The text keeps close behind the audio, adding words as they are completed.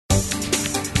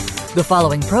The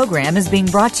following program is being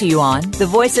brought to you on the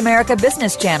Voice America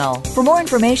Business Channel. For more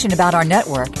information about our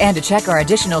network and to check our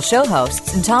additional show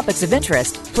hosts and topics of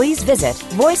interest, please visit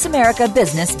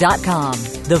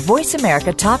voiceamericabusiness.com. The Voice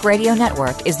America Talk Radio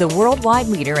Network is the worldwide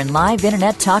leader in live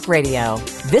Internet talk radio.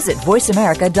 Visit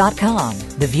voiceamerica.com.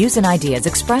 The views and ideas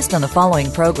expressed on the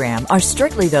following program are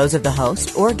strictly those of the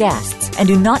host or guests and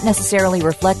do not necessarily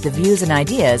reflect the views and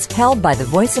ideas held by the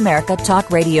Voice America Talk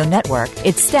Radio Network,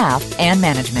 its staff, and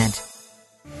management.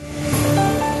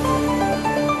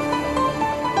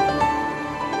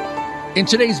 In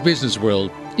today's business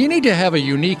world, you need to have a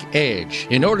unique edge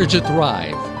in order to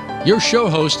thrive. Your show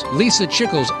host, Lisa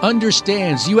Chickles,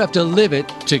 understands you have to live it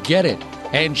to get it.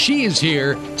 And she is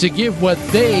here to give what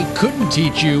they couldn't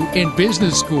teach you in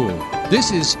business school.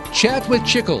 This is Chat with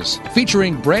Chickles,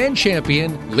 featuring brand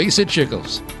champion Lisa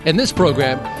Chickles. In this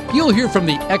program, you'll hear from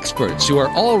the experts who are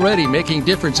already making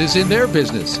differences in their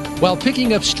business while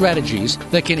picking up strategies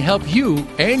that can help you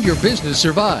and your business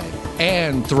survive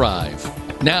and thrive.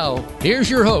 Now, here's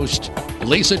your host,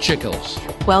 Lisa Chickles.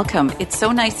 Welcome. It's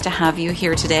so nice to have you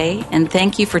here today, and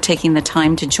thank you for taking the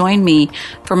time to join me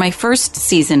for my first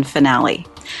season finale.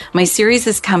 My series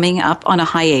is coming up on a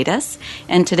hiatus,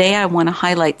 and today I want to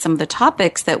highlight some of the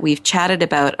topics that we've chatted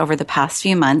about over the past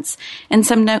few months and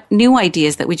some new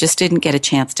ideas that we just didn't get a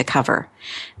chance to cover.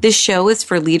 This show is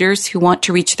for leaders who want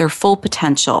to reach their full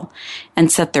potential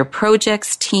and set their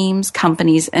projects, teams,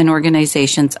 companies, and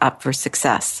organizations up for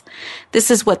success. This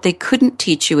is what they couldn't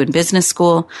teach you in business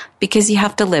school because you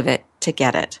have to live it to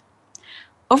get it.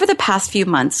 Over the past few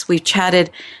months, we've chatted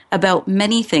about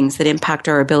many things that impact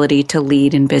our ability to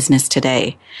lead in business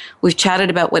today. We've chatted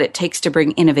about what it takes to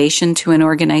bring innovation to an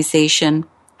organization,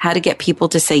 how to get people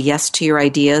to say yes to your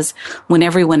ideas when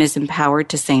everyone is empowered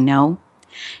to say no,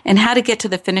 and how to get to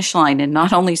the finish line and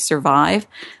not only survive,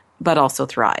 but also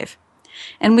thrive.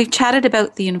 And we've chatted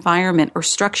about the environment or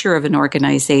structure of an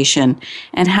organization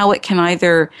and how it can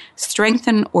either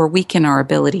strengthen or weaken our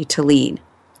ability to lead,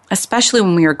 especially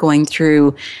when we are going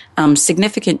through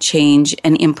significant change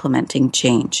and implementing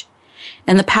change.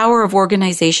 And the power of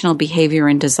organizational behavior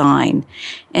and design,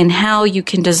 and how you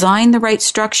can design the right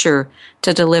structure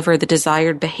to deliver the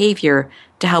desired behavior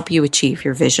to help you achieve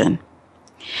your vision.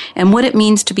 And what it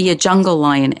means to be a jungle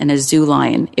lion and a zoo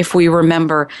lion. If we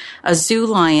remember, a zoo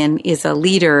lion is a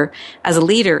leader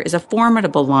is a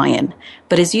formidable lion,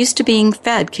 but is used to being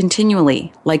fed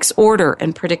continually, likes order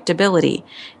and predictability,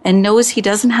 and knows he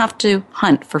doesn't have to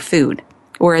hunt for food.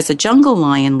 Whereas a jungle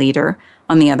lion leader,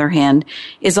 on the other hand,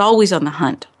 is always on the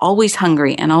hunt, always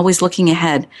hungry, and always looking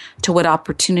ahead to what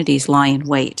opportunities lie in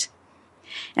wait.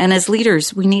 And as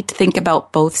leaders, we need to think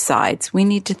about both sides. We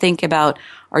need to think about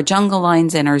our jungle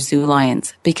lions and our zoo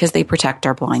lions because they protect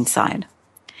our blind side.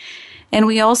 And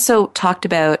we also talked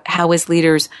about how as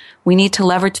leaders, we need to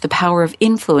leverage the power of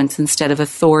influence instead of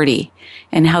authority,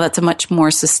 and how that's a much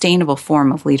more sustainable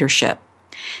form of leadership.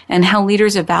 And how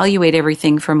leaders evaluate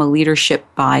everything from a leadership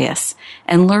bias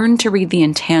and learn to read the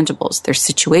intangibles, their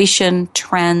situation,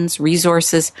 trends,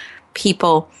 resources,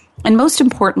 people, and most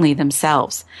importantly,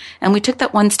 themselves. And we took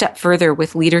that one step further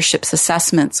with leadership's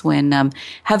assessments when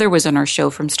Heather was on our show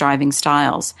from Striving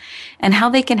Styles, and how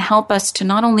they can help us to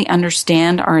not only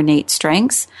understand our innate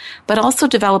strengths, but also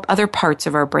develop other parts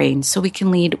of our brain so we can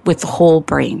lead with the whole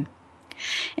brain.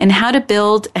 And how to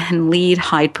build and lead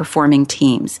high-performing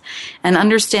teams, and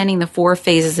understanding the 4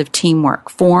 phases of teamwork: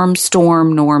 form,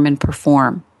 storm, norm, and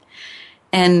perform.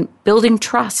 And building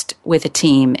trust with a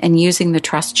team and using the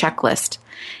trust checklist,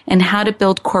 and how to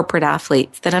build corporate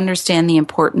athletes that understand the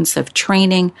importance of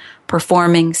training,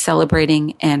 performing,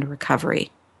 celebrating, and recovery.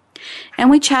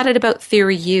 And we chatted about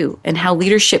Theory U and how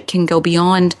leadership can go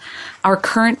beyond our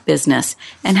current business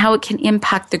and how it can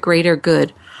impact the greater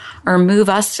good, or move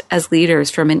us as leaders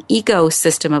from an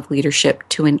ecosystem of leadership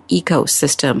to an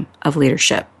ecosystem of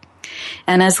leadership.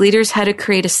 And as leaders, how to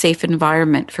create a safe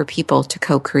environment for people to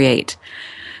co-create.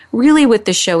 Really what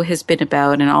the show has been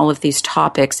about, and all of these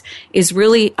topics, is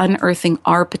really unearthing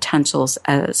our potentials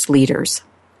as leaders.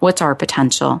 What's our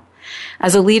potential?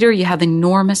 As a leader, you have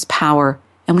enormous power,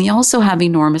 and we also have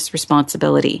enormous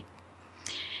responsibility.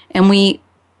 And we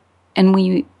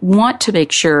want to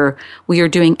make sure we are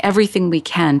doing everything we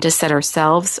can to set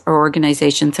ourselves, our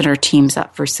organizations, and our teams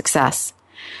up for success.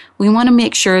 We want to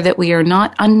make sure that we are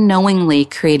not unknowingly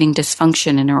creating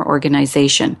dysfunction in our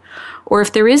organization, or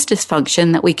if there is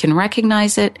dysfunction, that we can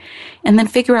recognize it and then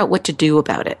figure out what to do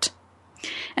about it.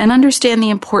 And understand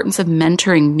the importance of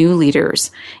mentoring new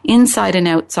leaders inside and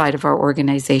outside of our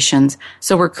organizations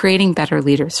so we're creating better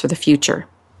leaders for the future.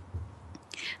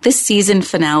 This season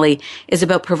finale is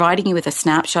about providing you with a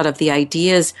snapshot of the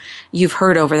ideas you've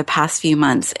heard over the past few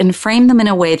months and frame them in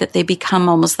a way that they become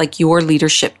almost like your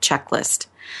leadership checklist.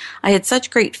 I had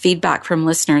such great feedback from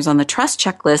listeners on the trust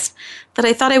checklist that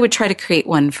I thought I would try to create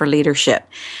one for leadership.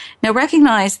 Now,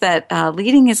 recognize that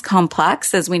leading is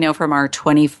complex, as we know from our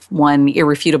 21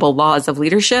 irrefutable laws of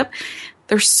leadership.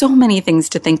 There's so many things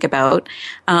to think about.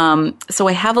 So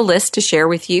I have a list to share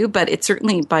with you, but it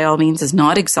certainly, by all means, is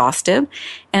not exhaustive.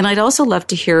 And I'd also love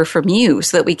to hear from you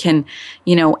so that we can,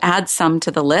 add some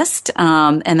to the list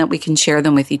and that we can share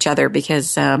them with each other,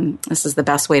 because this is the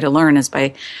best way to learn, is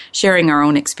by sharing our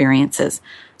own experiences.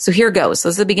 So here goes. So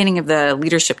this is the beginning of the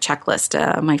leadership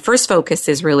checklist. My first focus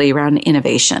is really around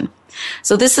innovation.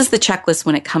 So this is the checklist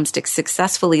when it comes to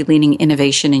successfully leading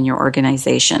innovation in your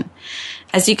organization.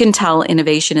 As you can tell,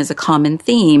 innovation is a common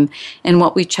theme in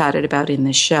what we've chatted about in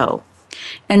this show.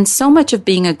 And so much of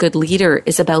being a good leader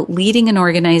is about leading an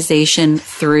organization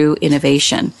through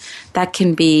innovation. That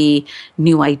can be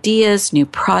new ideas, new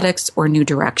products, or new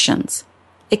directions.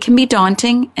 It can be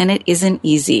daunting, and it isn't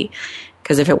easy.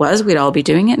 Because if it was, we'd all be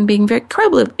doing it and being very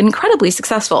incredibly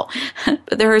successful.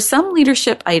 But there are some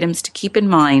leadership items to keep in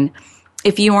mind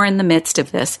if you are in the midst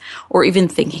of this or even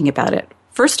thinking about it.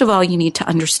 First of all, you need to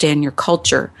understand your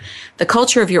culture, the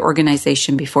culture of your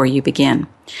organization before you begin.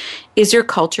 Is your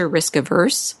culture risk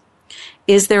averse?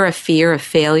 Is there a fear of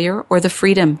failure or the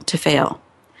freedom to fail?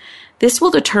 This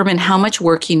will determine how much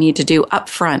work you need to do up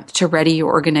front to ready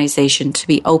your organization to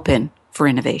be open for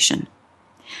innovation.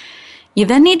 You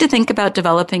then need to think about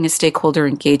developing a stakeholder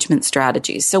engagement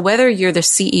strategy. So whether you're the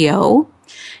CEO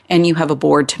and you have a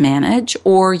board to manage,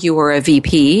 or you are a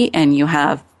VP and you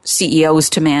have CEOs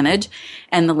to manage,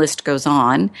 and the list goes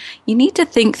on, you need to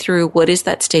think through what is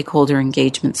that stakeholder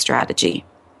engagement strategy.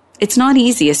 It's not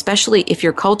easy, especially if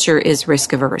your culture is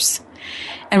risk averse.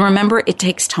 And remember, it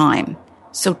takes time.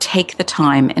 So take the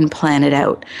time and plan it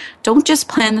out. Don't just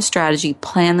plan the strategy,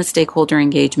 plan the stakeholder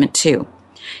engagement too.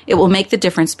 It will make the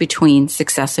difference between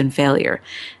success and failure.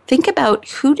 Think about,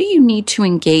 who do you need to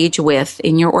engage with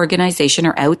in your organization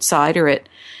or outside, or it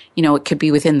could be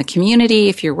within the community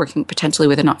if you're working potentially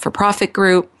with a not-for-profit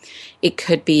group. It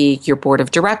could be your board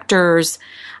of directors.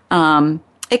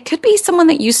 It could be someone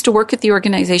that used to work at the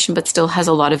organization but still has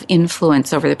a lot of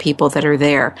influence over the people that are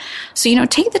there. So,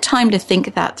 take the time to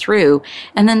think that through,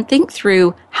 and then think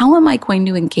through, how am I going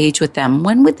to engage with them?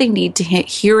 When would they need to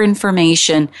hear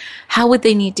information? How would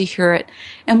they need to hear it?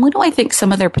 And what do I think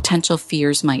some of their potential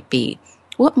fears might be?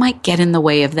 What might get in the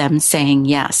way of them saying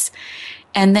yes?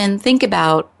 And then think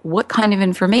about, what kind of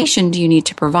information do you need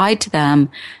to provide to them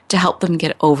to help them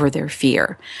get over their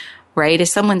fear? Right? If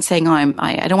someone's saying,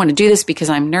 I don't want to do this because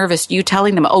I'm nervous, you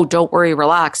telling them, don't worry,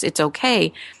 relax, it's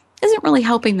okay, isn't really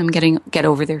helping them get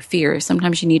over their fear.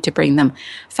 Sometimes you need to bring them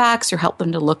facts or help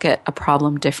them to look at a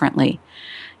problem differently.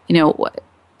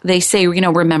 They say,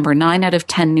 remember, 9 out of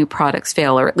 10 new products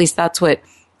fail, or at least that's what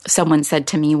someone said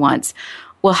to me once.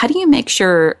 Well, how do you make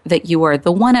sure that you are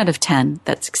the 1 out of 10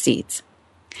 that succeeds?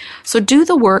 So do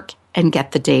the work and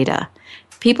get the data.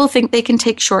 People think they can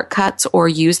take shortcuts or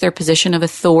use their position of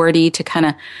authority to kind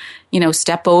of,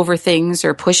 step over things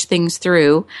or push things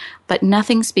through, but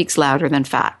nothing speaks louder than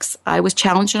facts. I was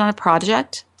challenged on a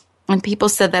project, and people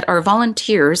said that our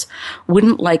volunteers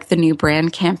wouldn't like the new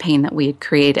brand campaign that we had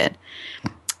created.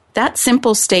 That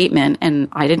simple statement, and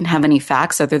I didn't have any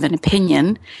facts other than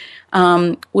opinion,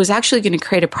 was actually going to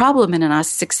create a problem in us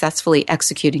successfully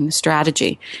executing the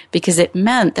strategy, because it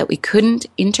meant that we couldn't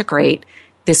integrate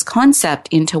this concept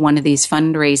into one of these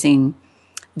fundraising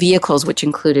vehicles, which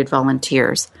included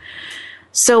volunteers.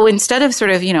 So instead of sort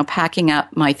of, packing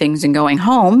up my things and going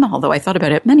home, although I thought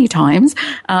about it many times,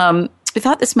 I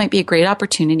thought this might be a great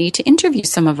opportunity to interview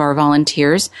some of our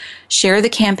volunteers, share the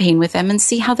campaign with them, and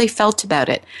see how they felt about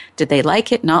it. Did they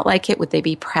like it, not like it? Would they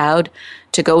be proud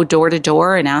to go door to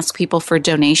door and ask people for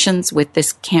donations with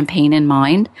this campaign in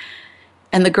mind?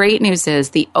 And the great news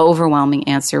is the overwhelming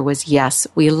answer was yes,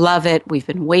 we love it. We've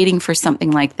been waiting for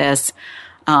something like this.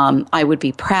 I would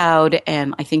be proud,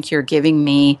 and I think you're giving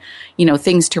me,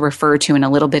 things to refer to, and a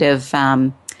little bit of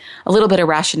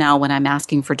rationale when I'm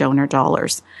asking for donor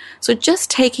dollars. So just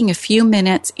taking a few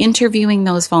minutes, interviewing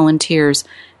those volunteers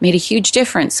made a huge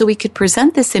difference. So we could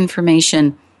present this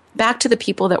information back to the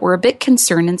people that were a bit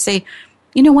concerned and say,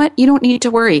 you know what? You don't need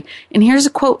to worry. And here's a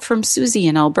quote from Susie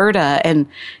in Alberta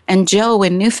and Joe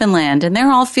in Newfoundland, and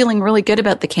they're all feeling really good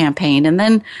about the campaign. And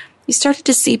then you started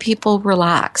to see people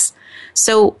relax.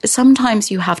 So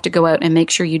sometimes you have to go out and make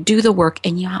sure you do the work,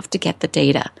 and you have to get the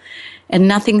data. And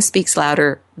nothing speaks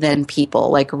louder than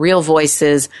people, like real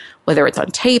voices, whether it's on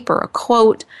tape or a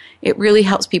quote. it really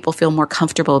helps people feel more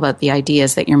comfortable about the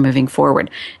ideas that you're moving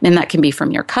forward. And that can be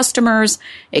from your customers.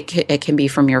 It can be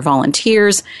from your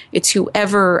volunteers. It's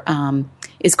whoever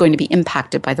is going to be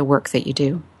impacted by the work that you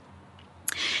do.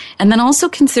 And then also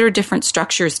consider different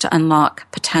structures to unlock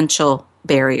potential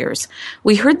barriers.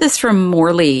 We heard this from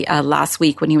Morley last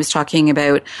week when he was talking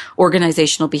about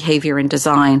organizational behavior and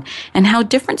design and how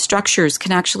different structures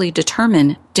can actually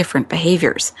determine different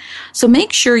behaviors. So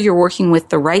make sure you're working with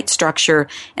the right structure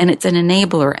and it's an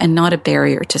enabler and not a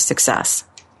barrier to success.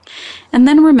 And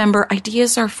then remember,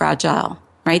 ideas are fragile,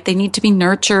 right? They need to be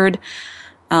nurtured.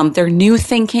 They're new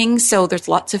thinking, so there's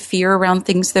lots of fear around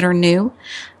things that are new.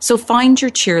 So find your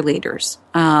cheerleaders.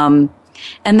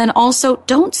 And then also,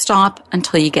 don't stop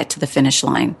until you get to the finish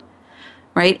line,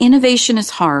 right? Innovation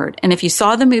is hard. And if you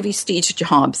saw the movie Steve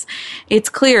Jobs, it's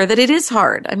clear that it is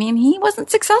hard. I mean, he wasn't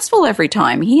successful every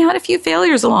time. He had a few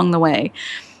failures along the way.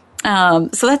 So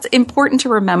that's important to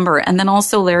remember. And then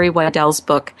also Larry Weidell's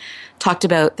book talked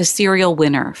about the serial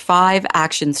winner, 5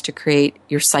 actions to create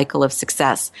your cycle of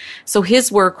success. So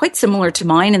his were quite similar to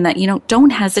mine in that,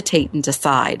 don't hesitate and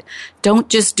decide. Don't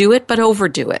just do it, but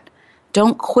overdo it.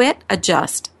 Don't quit,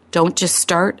 adjust. Don't just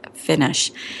start,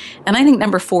 finish. And I think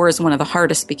number 4 is one of the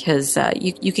hardest because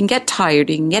you can get tired,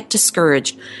 you can get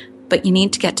discouraged, but you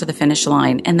need to get to the finish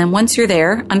line. And then once you're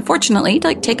there, unfortunately,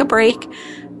 take a break,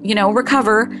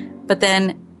 recover, but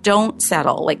then don't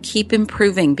settle. Keep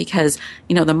improving because,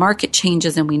 the market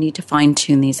changes and we need to fine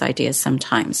tune these ideas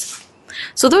sometimes.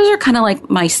 So those are kind of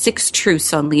my 6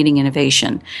 truths on leading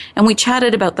innovation. And we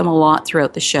chatted about them a lot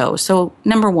throughout the show. So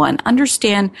number 1,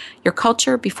 understand your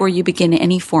culture before you begin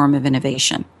any form of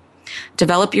innovation.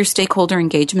 Develop your stakeholder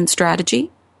engagement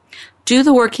strategy. Do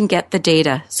the work and get the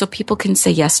data so people can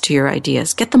say yes to your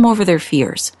ideas. Get them over their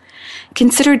fears.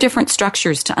 Consider different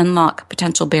structures to unlock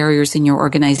potential barriers in your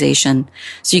organization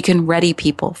so you can ready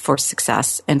people for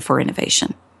success and for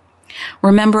innovation.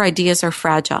 Remember, ideas are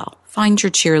fragile. Find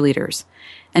your cheerleaders.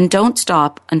 And don't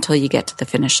stop until you get to the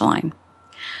finish line.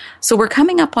 So we're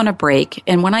coming up on a break.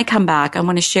 And when I come back, I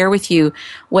want to share with you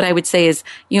what I would say is,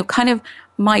 kind of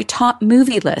my top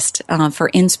movie list for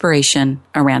inspiration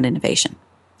around innovation.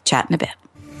 Chat in a bit.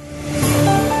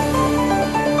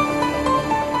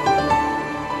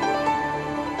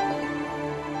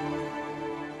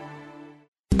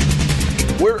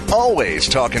 We're always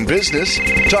talking business.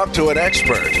 Talk to an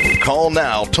expert. Call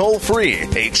now toll free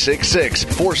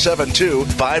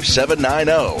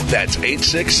 866-472-5790. That's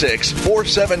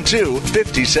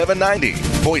 866-472-5790.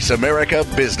 Voice America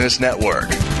Business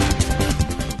Network.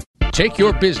 Take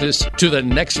your business to the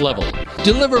next level.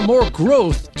 Deliver more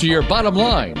growth to your bottom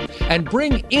line and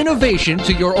bring innovation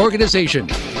to your organization.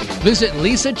 Visit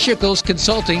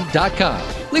LisaChicklesConsulting.com.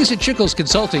 Lisa Chickles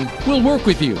Consulting will work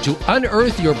with you to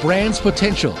unearth your brand's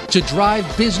potential to drive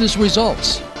business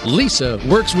results. Lisa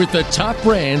works with the top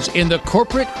brands in the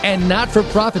corporate and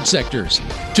not-for-profit sectors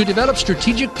to develop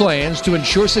strategic plans to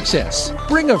ensure success.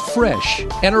 Bring a fresh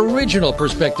and original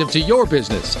perspective to your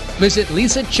business. Visit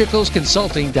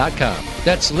LisaChicklesConsulting.com.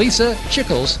 That's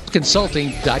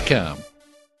LisaChicklesConsulting.com.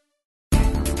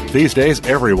 These days,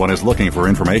 everyone is looking for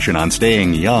information on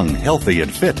staying young, healthy,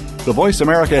 and fit. The Voice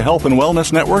America Health and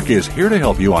Wellness Network is here to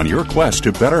help you on your quest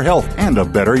to better health and a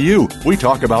better you. We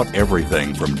talk about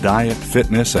everything from diet,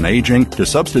 fitness, and aging to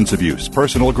substance abuse,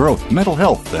 personal growth, mental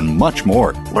health, and much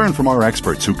more. Learn from our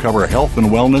experts who cover health and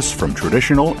wellness from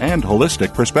traditional and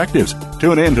holistic perspectives.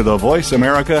 Tune in to the Voice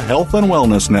America Health and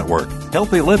Wellness Network.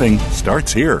 Healthy living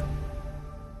starts here.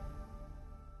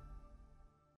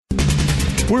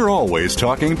 We're always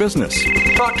talking business.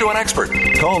 Talk to an expert.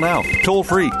 Call now, toll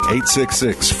free,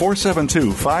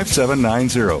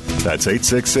 866-472-5790. That's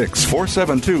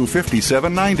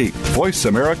 866-472-5790. Voice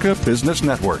America Business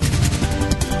Network.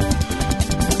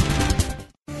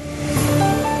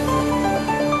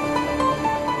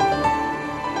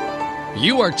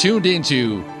 You are tuned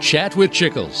into Chat with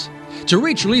Chickles. To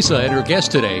reach Lisa and her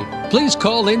guest today, please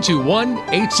call into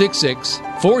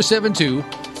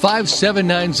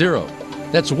 1-866-472-5790.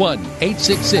 That's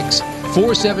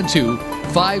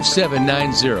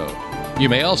 1-866-472-5790. You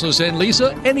may also send Lisa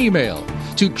an email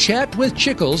to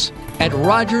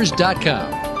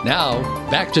chatwithchickles@rogers.com. Now,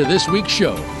 back to this week's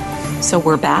show. So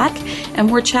we're back,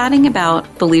 and we're chatting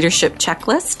about the leadership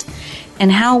checklist.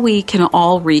 and how we can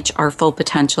all reach our full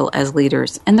potential as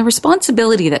leaders and the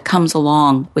responsibility that comes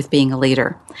along with being a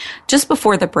leader. Just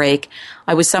before the break,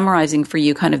 I was summarizing for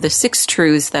you kind of the 6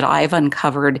 truths that I've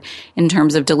uncovered in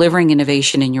terms of delivering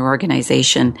innovation in your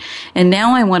organization. And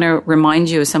now I want to remind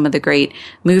you of some of the great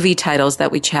movie titles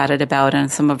that we chatted about on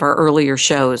some of our earlier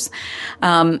shows.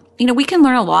 We can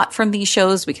learn a lot from these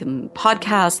shows. We can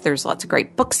podcast. There's lots of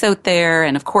great books out there.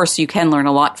 And of course, you can learn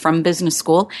a lot from business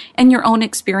school and your own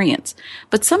experience.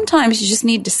 But sometimes you just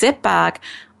need to sit back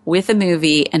with a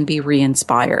movie and be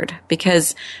re-inspired,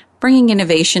 because bringing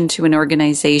innovation to an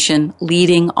organization,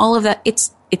 leading, all of that,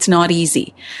 it's not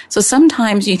easy. So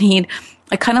sometimes you need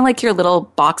kind of like your little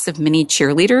box of mini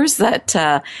cheerleaders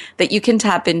that you can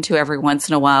tap into every once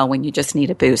in a while when you just need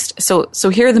a boost. So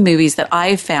here are the movies that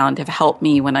I've found have helped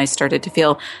me when I started to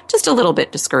feel just a little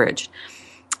bit discouraged.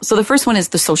 So the first one is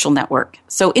The Social Network.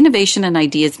 So innovation and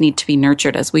ideas need to be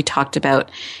nurtured, as we talked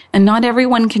about, and not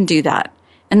everyone can do that.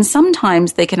 And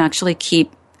sometimes they can actually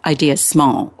keep ideas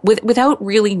small without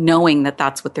really knowing that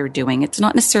that's what they're doing. It's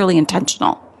not necessarily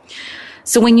intentional.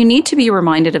 So when you need to be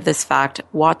reminded of this fact,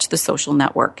 watch The Social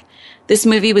Network. This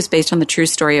movie was based on the true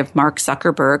story of Mark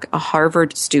Zuckerberg, a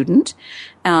Harvard student,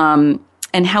 and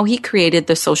how he created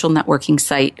the social networking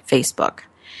site Facebook.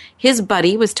 His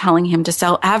buddy was telling him to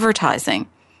sell advertising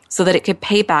so that it could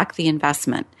pay back the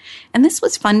investment. And this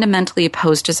was fundamentally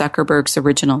opposed to Zuckerberg's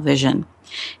original vision.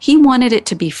 He wanted it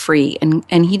to be free,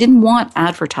 and he didn't want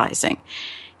advertising.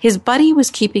 His buddy was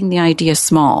keeping the idea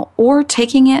small or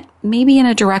taking it maybe in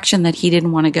a direction that he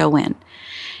didn't want to go in.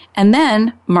 And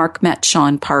then Mark met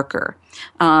Sean Parker.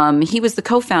 He was the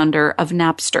co-founder of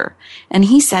Napster. And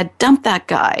he said, dump that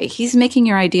guy. He's making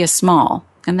your idea small.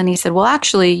 And then he said, well,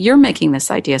 actually, you're making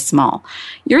this idea small.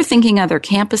 You're thinking other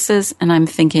campuses, and I'm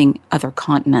thinking other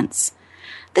continents.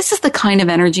 This is the kind of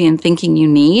energy and thinking you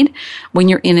need when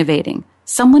you're innovating.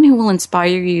 Someone who will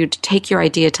inspire you to take your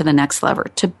idea to the next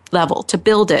level, to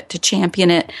build it, to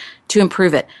champion it, to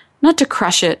improve it, not to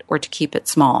crush it or to keep it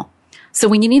small. So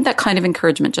when you need that kind of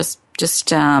encouragement, just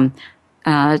take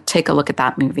a look at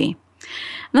that movie.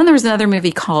 And then there was another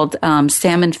movie called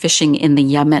Salmon Fishing in the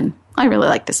Yemen. I really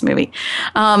like this movie.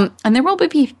 And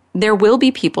there will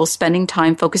be people spending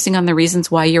time focusing on the reasons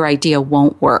why your idea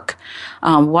won't work,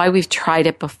 why we've tried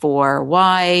it before,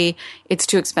 why it's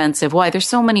too expensive, why there's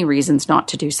so many reasons not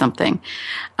to do something.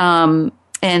 When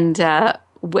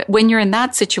you're in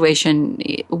that situation,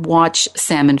 watch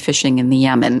Salmon Fishing in the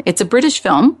Yemen. It's a British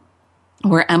film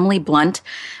where Emily Blunt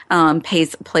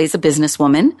plays a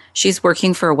businesswoman. She's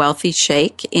working for a wealthy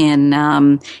sheikh in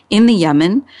the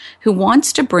Yemen who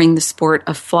wants to bring the sport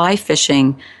of fly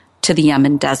fishing to the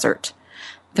Yemen desert.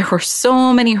 There were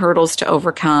so many hurdles to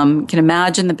overcome. You can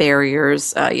imagine the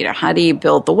barriers. How do you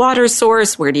build the water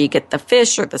source? Where do you get the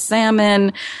fish or the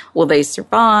salmon? Will they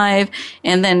survive?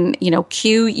 And then,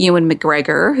 cue Ewan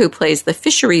McGregor, who plays the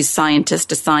fisheries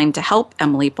scientist assigned to help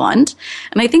Emily Blunt.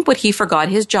 And I think what he forgot,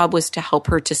 his job was to help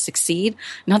her to succeed,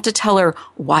 not to tell her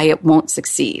why it won't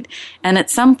succeed. And at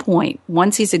some point,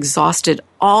 once he's exhausted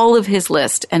all of his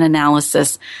list and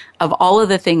analysis of all of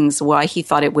the things why he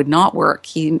thought it would not work,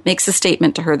 he makes a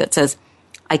statement to her that says,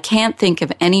 I can't think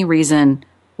of any reason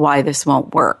why this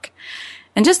won't work.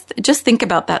 And just think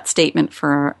about that statement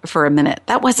for a minute.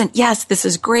 That wasn't, yes, this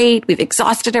is great. We've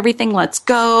exhausted everything. Let's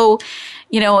go.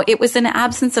 It was an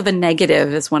absence of a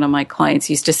negative, as one of my clients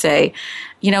used to say.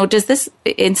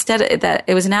 Instead that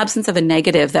it was an absence of a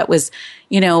negative that was,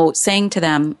 saying to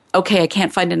them, okay, I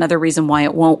can't find another reason why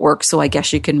it won't work, so I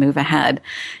guess you can move ahead.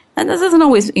 And this doesn't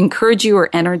always encourage you or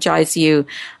energize you,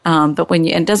 and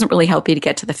it doesn't really help you to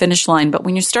get to the finish line. But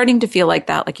when you're starting to feel like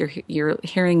that, like you're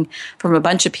hearing from a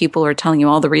bunch of people who are telling you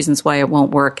all the reasons why it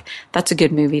won't work, that's a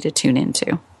good movie to tune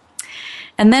into.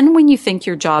 And then when you think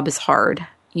your job is hard,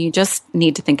 you just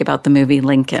need to think about the movie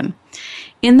Lincoln.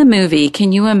 In the movie,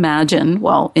 can you imagine,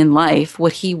 in life,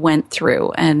 what he went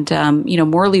through? And,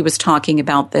 Morley was talking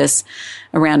about this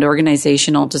around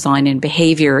organizational design and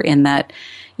behavior in that,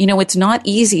 it's not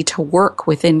easy to work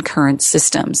within current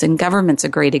systems, and government's a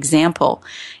great example.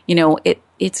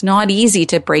 It's not easy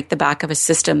to break the back of a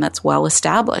system that's well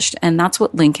established, and that's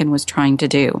what Lincoln was trying to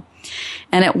do.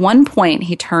 And at one point,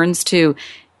 he turns to,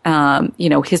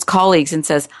 his colleagues and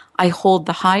says, I hold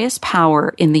the highest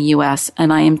power in the U.S.,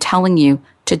 and I am telling you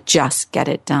to just get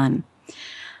it done.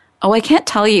 Oh, I can't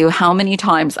tell you how many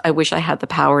times I wish I had the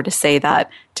power to say that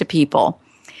to people.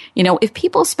 If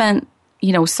people spent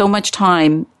so much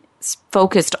time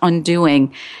focused on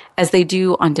doing as they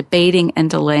do on debating and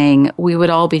delaying, we would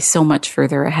all be so much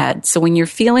further ahead. So when you're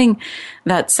feeling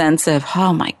that sense of,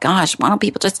 oh my gosh, why don't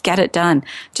people just get it done?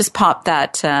 Just pop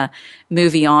that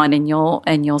movie on and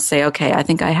you'll say, okay, I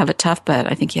think I have it tough, but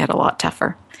I think you had a lot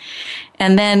tougher.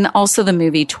 And then also the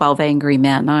movie 12 Angry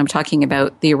Men. Now I'm talking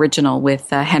about the original with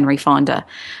Henry Fonda.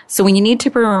 So when you need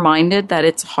to be reminded that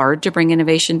it's hard to bring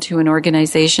innovation to an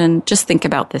organization, just think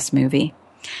about this movie.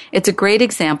 It's a great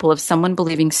example of someone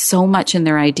believing so much in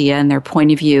their idea and their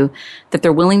point of view that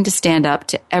they're willing to stand up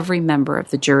to every member of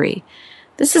the jury.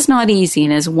 This is not easy,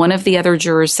 and as one of the other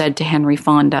jurors said to Henry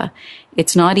Fonda,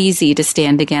 it's not easy to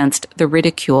stand against the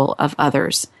ridicule of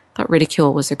others. I thought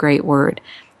ridicule was a great word,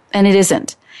 and it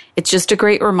isn't. It's just a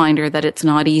great reminder that it's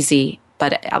not easy,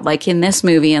 but like in this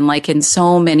movie and like in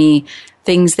so many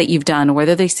things that you've done,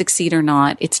 whether they succeed or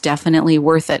not, it's definitely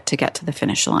worth it to get to the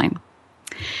finish line.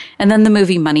 And then the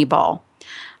movie Moneyball.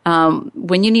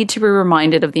 When you need to be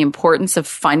reminded of the importance of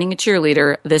finding a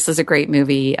cheerleader, this is a great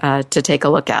movie to take a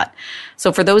look at.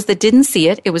 So for those that didn't see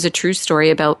it, it was a true story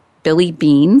about Billy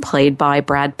Beane, played by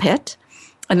Brad Pitt,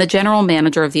 and the general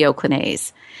manager of the Oakland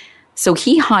A's. So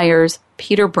he hires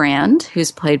Peter Brand,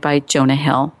 who's played by Jonah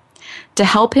Hill, to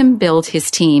help him build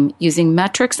his team using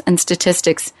metrics and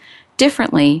statistics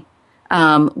differently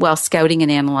while scouting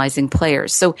and analyzing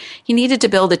players. So he needed to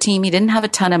build a team. He didn't have a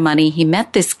ton of money. He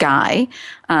met this guy,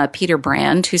 Peter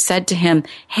Brand, who said to him,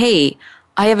 hey,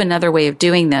 I have another way of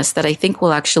doing this that I think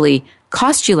will actually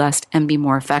cost you less and be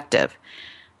more effective.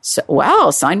 So,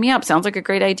 wow, sign me up. Sounds like a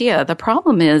great idea. The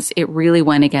problem is it really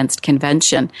went against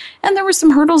convention. And there were some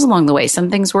hurdles along the way.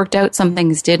 Some things worked out, some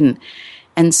things didn't.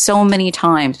 And so many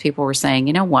times people were saying,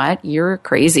 you know what, you're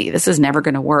crazy. This is never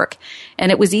going to work.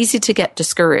 And it was easy to get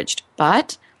discouraged.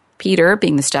 But Peter,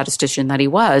 being the statistician that he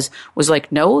was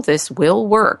like, no, this will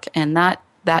work. And that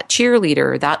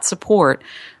cheerleader, that support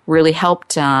really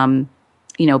helped,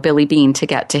 Billy Beane to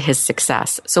get to his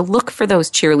success. So look for those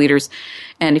cheerleaders.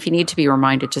 And if you need to be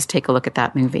reminded, just take a look at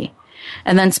that movie.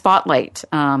 And then Spotlight.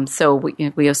 So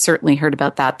we have certainly heard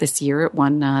about that this year. It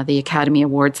won the Academy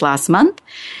Awards last month.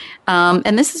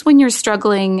 And this is when you're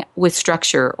struggling with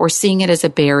structure or seeing it as a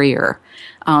barrier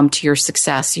to your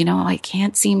success. I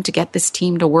can't seem to get this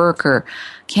team to work or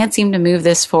can't seem to move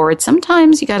this forward.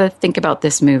 Sometimes you got to think about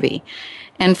this movie.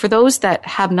 And for those that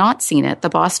have not seen it, the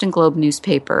Boston Globe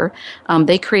newspaper,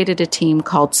 they created a team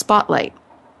called Spotlight.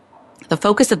 The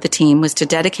focus of the team was to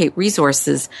dedicate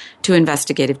resources to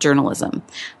investigative journalism.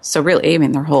 So really,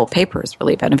 their whole paper is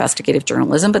really about investigative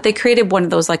journalism, but they created one of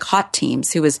those like hot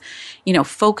teams who was,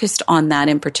 focused on that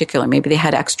in particular. Maybe they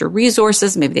had extra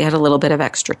resources, maybe they had a little bit of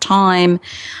extra time.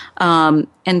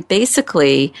 And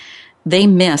basically, they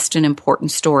missed an important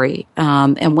story.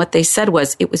 And what they said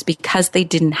was it was because they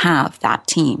didn't have that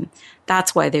team.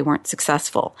 That's why they weren't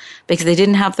successful, because they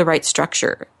didn't have the right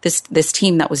structure, this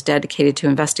team that was dedicated to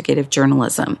investigative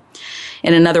journalism.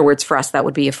 And in other words, for us, that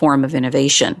would be a form of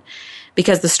innovation.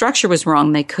 Because the structure was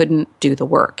wrong, they couldn't do the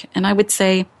work. And I would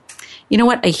say, you know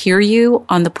what, I hear you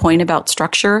on the point about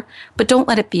structure, but don't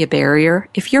let it be a barrier.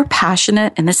 If you're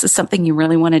passionate and this is something you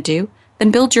really want to do,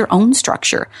 then build your own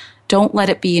structure. Don't let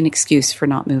it be an excuse for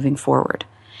not moving forward.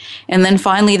 And then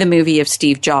finally, the movie of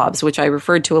Steve Jobs, which I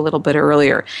referred to a little bit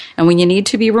earlier. And when you need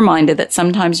to be reminded that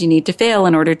sometimes you need to fail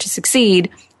in order to succeed,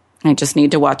 I just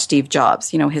need to watch Steve Jobs.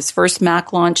 His first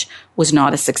Mac launch was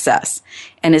not a success.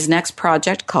 And his next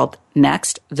project, called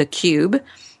Next, the Cube,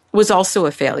 was also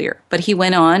a failure. But he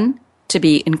went on to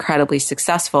be incredibly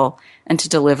successful and to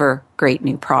deliver great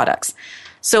new products.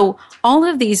 So all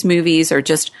of these movies are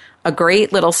just a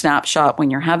great little snapshot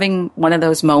when you're having one of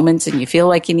those moments and you feel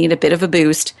like you need a bit of a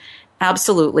boost.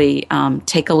 Absolutely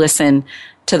take a listen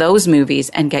to those movies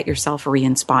and get yourself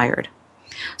re-inspired.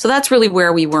 So that's really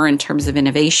where we were in terms of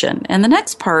innovation. And the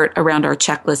next part around our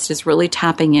checklist is really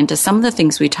tapping into some of the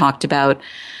things we talked about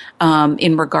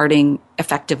in regarding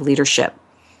effective leadership.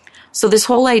 So this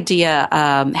whole idea,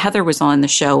 Heather was on the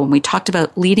show and we talked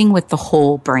about leading with the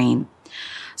whole brain.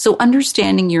 So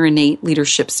understanding your innate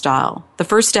leadership style. The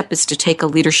first step is to take a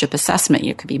leadership assessment.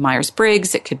 It could be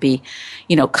Myers-Briggs. It could be,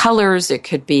 Colors. It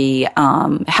could be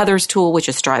Heather's tool, which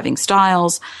is Striving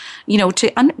Styles,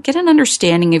 to get an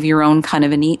understanding of your own kind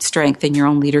of innate strength and your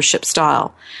own leadership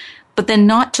style. But then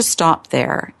not to stop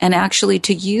there and actually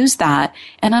to use that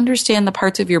and understand the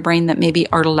parts of your brain that maybe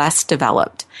are less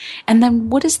developed. And then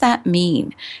what does that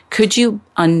mean? Could you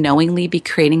unknowingly be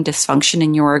creating dysfunction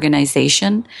in your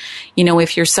organization?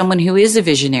 If you're someone who is a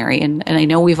visionary, and I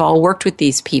know we've all worked with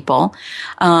these people,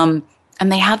 and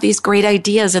they have these great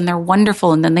ideas and they're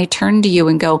wonderful, and then they turn to you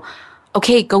and go,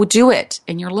 okay, go do it.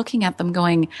 And you're looking at them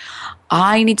going,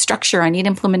 I need structure. I need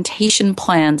implementation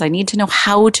plans. I need to know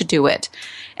how to do it.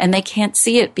 And they can't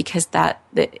see it because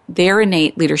their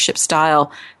innate leadership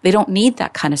style, they don't need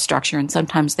that kind of structure. And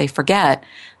sometimes they forget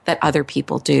that other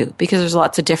people do, because there's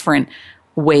lots of different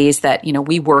ways that,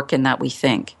 we work and that we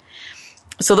think.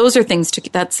 So those are things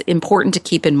that's important to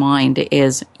keep in mind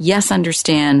is, yes,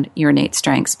 understand your innate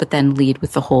strengths, but then lead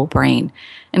with the whole brain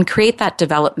and create that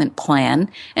development plan.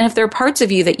 And if there are parts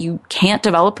of you that you can't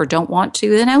develop or don't want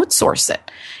to, then outsource it.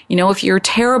 If you're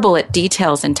terrible at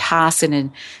details and tasks and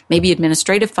in maybe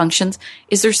administrative functions,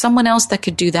 is there someone else that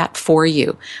could do that for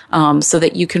you so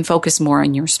that you can focus more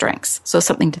on your strengths? So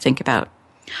something to think about.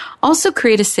 Also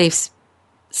create a safe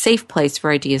place for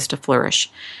ideas to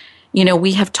flourish.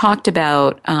 We have talked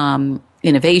about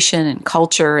innovation and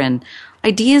culture, and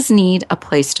ideas need a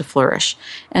place to flourish.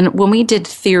 And when we did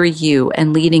Theory U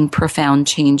and leading profound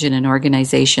change in an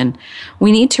organization,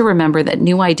 we need to remember that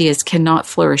new ideas cannot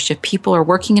flourish if people are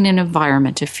working in an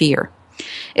environment of fear,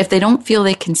 if they don't feel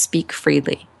they can speak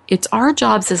freely. It's our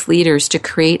jobs as leaders to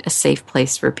create a safe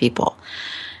place for people,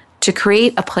 to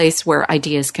create a place where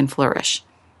ideas can flourish.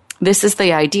 This is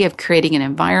the idea of creating an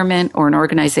environment or an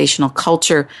organizational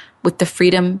culture with the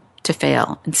freedom to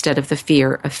fail instead of the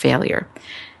fear of failure.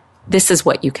 This is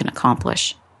what you can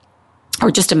accomplish, or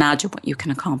just imagine what you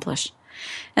can accomplish.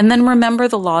 And then remember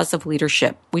the laws of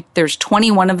leadership. There's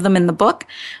 21 of them in the book,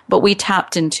 but we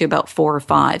tapped into about 4 or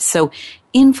 5. So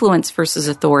influence versus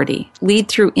authority. Lead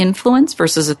through influence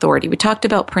versus authority. We talked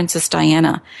about Princess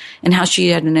Diana and how she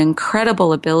had an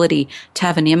incredible ability to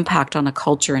have an impact on a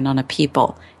culture and on a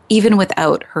people, even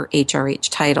without her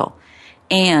HRH title.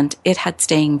 And it had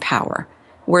staying power,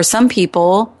 where some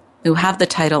people who have the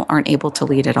title aren't able to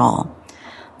lead at all.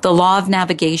 The law of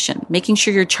navigation, making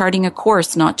sure you're charting a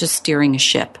course, not just steering a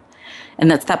ship. And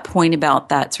that's that point about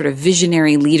that sort of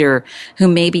visionary leader who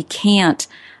maybe can't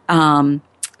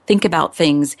think about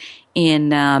things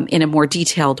in a more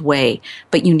detailed way,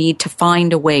 but you need to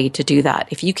find a way to do that.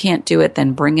 If you can't do it,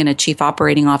 then bring in a chief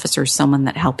operating officer, someone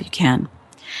that help you can.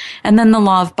 And then the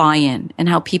law of buy-in and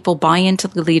how people buy into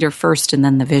the leader first and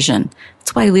then the vision.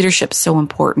 That's why leadership is so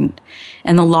important.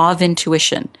 And the law of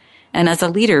intuition. And as a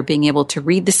leader, being able to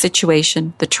read the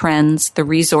situation, the trends, the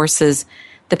resources,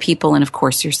 the people, and of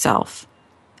course yourself.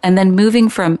 And then moving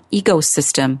from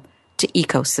ecosystem to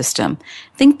ecosystem.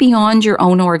 Think beyond your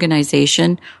own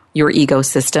organization, your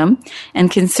ecosystem,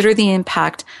 and consider the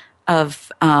impact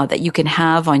of that you can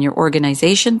have on your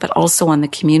organization, but also on the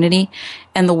community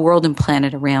and the world and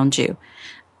planet around you.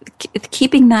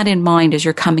 Keeping that in mind as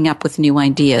you're coming up with new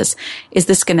ideas. Is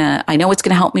this I know it's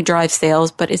going to help me drive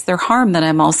sales, but is there harm that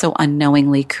I'm also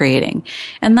unknowingly creating?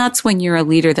 And that's when you're a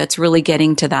leader that's really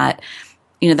getting to that,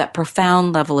 that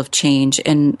profound level of change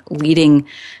and leading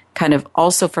kind of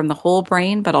also from the whole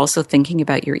brain, but also thinking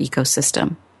about your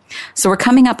ecosystem. So we're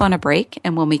coming up on a break,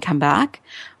 and when we come back,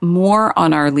 more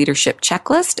on our leadership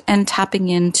checklist and tapping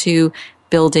into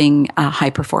building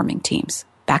high-performing teams.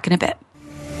 Back in a bit.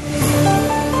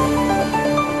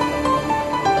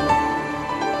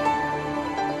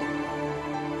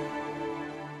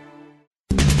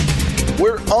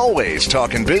 We're always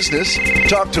talking business.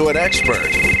 Talk to an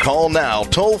expert. Call now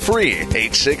toll free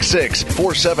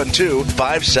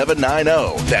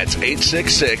 866-472-5790. That's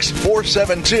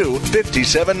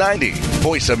 866-472-5790.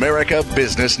 Voice America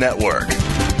Business Network.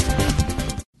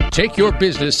 Take your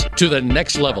business to the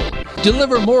next level.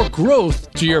 Deliver more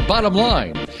growth to your bottom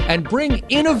line and bring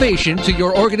innovation to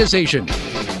your organization.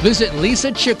 Visit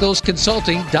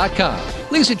LisaChicklesConsulting.com.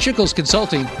 Lisa Chickles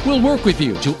Consulting will work with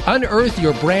you to unearth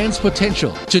your brand's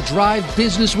potential to drive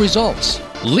business results.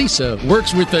 Lisa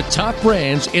works with the top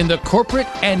brands in the corporate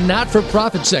and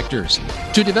not-for-profit sectors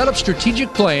to develop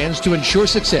strategic plans to ensure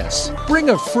success. Bring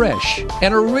a fresh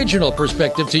and original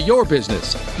perspective to your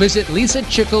business. Visit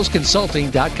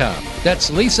LisaChicklesConsulting.com.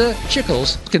 That's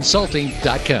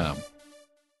LisaChicklesConsulting.com.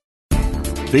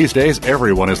 These days,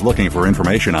 everyone is looking for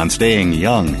information on staying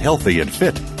young, healthy, and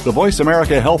fit. The Voice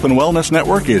America Health and Wellness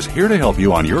Network is here to help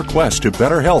you on your quest to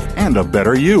better health and a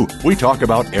better you. We talk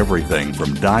about everything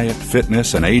from diet,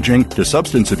 fitness, and aging to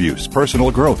substance abuse, personal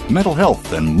growth, mental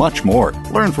health, and much more.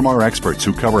 Learn from our experts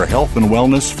who cover health and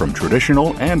wellness from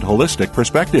traditional and holistic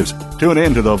perspectives. Tune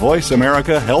in to the Voice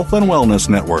America Health and Wellness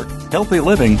Network. Healthy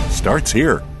living starts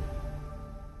here.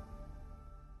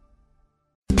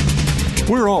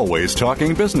 We're always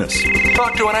talking business.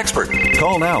 Talk to an expert.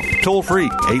 Call now, toll free,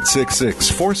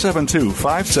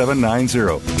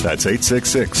 866-472-5790. That's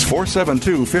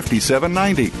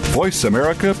 866-472-5790. Voice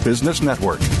America Business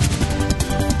Network.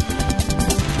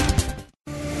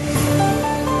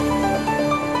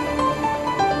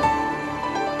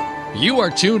 You are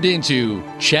tuned into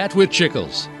Chat with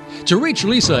Chickles. To reach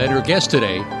Lisa and her guest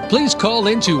today, please call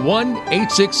into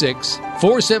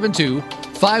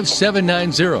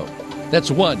 1-866-472-5790.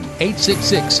 That's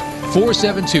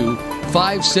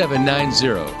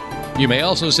 1-866-472-5790. You may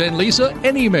also send Lisa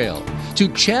an email to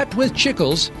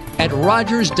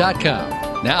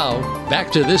chatwithchickles@rogers.com. Now,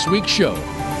 back to this week's show.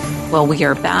 Well, we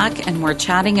are back and we're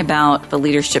chatting about the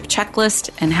leadership checklist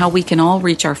and how we can all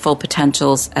reach our full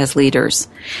potentials as leaders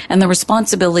and the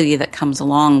responsibility that comes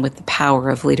along with the power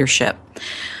of leadership.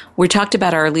 We talked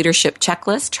about our leadership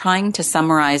checklist, trying to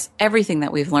summarize everything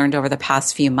that we've learned over the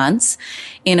past few months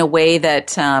in a way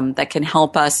that that can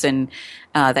help us and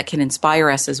that can inspire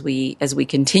us as we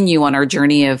continue on our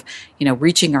journey of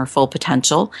reaching our full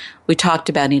potential. We talked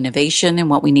about innovation and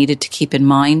what we needed to keep in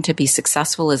mind to be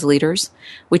successful as leaders.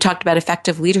 We talked about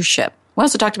effective leadership. We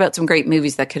also talked about some great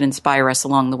movies that could inspire us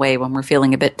along the way when we're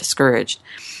feeling a bit discouraged.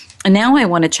 And now I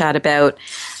want to chat about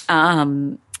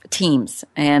teams.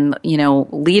 And,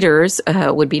 leaders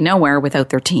would be nowhere without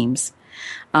their teams.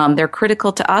 They're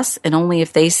critical to us, and only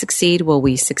if they succeed will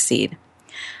we succeed.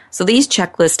 So these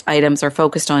checklist items are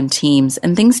focused on teams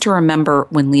and things to remember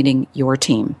when leading your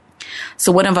team.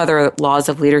 So one of other laws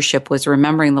of leadership was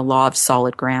remembering the law of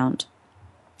solid ground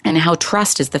and how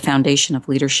trust is the foundation of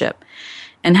leadership,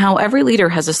 and how every leader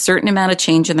has a certain amount of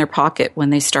change in their pocket when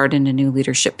they start in a new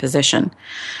leadership position.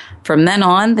 From then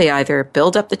on, they either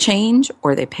build up the change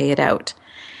or they pay it out.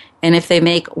 And if they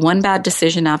make one bad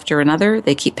decision after another,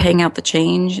 they keep paying out the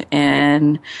change.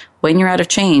 And when you're out of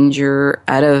change, you're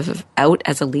out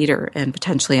as a leader and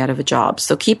potentially out of a job.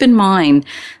 So keep in mind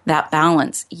that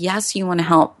balance. Yes, you want to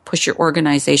help push your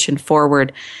organization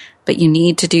forward, but you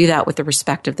need to do that with the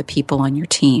respect of the people on your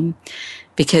team,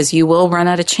 because you will run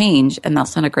out of change, and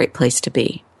that's not a great place to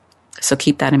be. So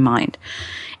keep that in mind.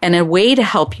 And a way to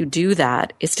help you do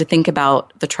that is to think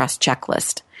about the trust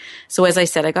checklist. So as I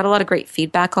said, I got a lot of great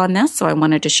feedback on this, so I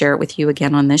wanted to share it with you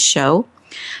again on this show.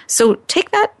 So take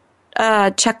that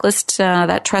checklist,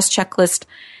 that trust checklist,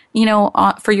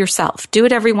 for yourself. Do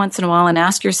it every once in a while and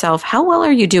ask yourself, how well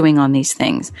are you doing on these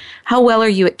things? How well are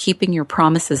you at keeping your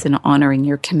promises and honoring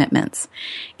your commitments?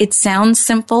 It sounds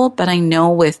simple, but I know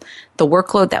with the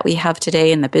workload that we have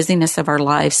today and the busyness of our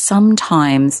lives,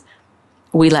 sometimes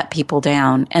we let people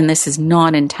down, and this is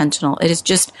not intentional. It is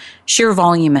just sheer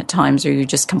volume at times, or you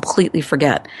just completely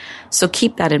forget. So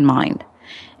keep that in mind.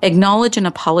 Acknowledge and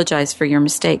apologize for your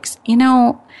mistakes.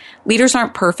 Leaders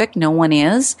aren't perfect. No one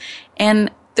is.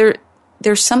 And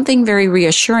there's something very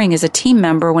reassuring as a team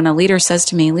member when a leader says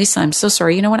to me, Lisa, I'm so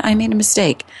sorry. You know what? I made a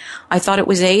mistake. I thought it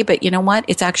was A, but you know what?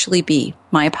 It's actually B.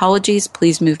 My apologies.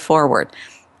 Please move forward.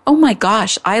 Oh my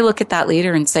gosh, I look at that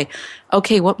leader and say,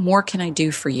 okay, what more can I do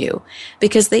for you?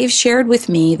 Because they've shared with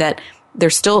me that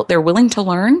they're willing to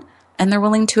learn, and they're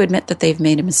willing to admit that they've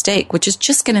made a mistake, which is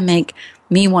just going to make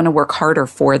me want to work harder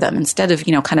for them instead of,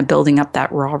 kind of building up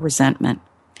that raw resentment.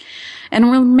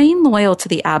 And remain loyal to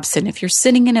the absent. If you're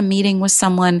sitting in a meeting with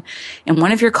someone and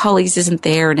one of your colleagues isn't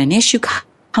there and an issue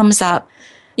comes up,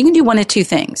 you can do one of two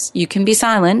things. You can be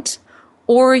silent,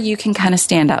 or you can kind of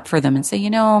stand up for them and say,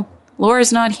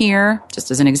 Laura's not here, just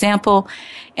as an example,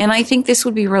 and I think this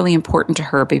would be really important to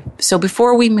her. So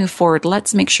before we move forward,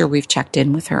 let's make sure we've checked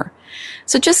in with her.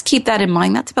 So just keep that in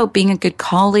mind. That's about being a good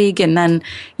colleague, and then,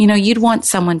 you'd want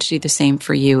someone to do the same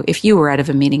for you if you were out of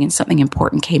a meeting and something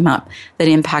important came up that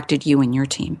impacted you and your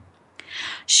team.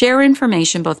 Share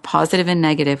information, both positive and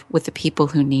negative, with the people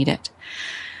who need it.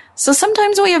 So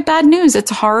sometimes when we have bad news,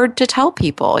 it's hard to tell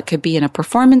people. It could be in a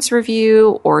performance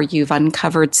review, or you've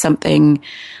uncovered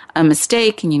a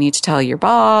mistake and you need to tell your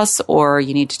boss, or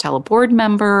you need to tell a board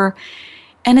member,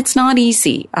 and it's not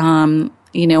easy.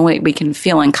 We can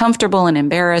feel uncomfortable and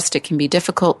embarrassed. It can be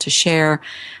difficult to share,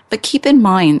 but keep in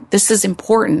mind, this is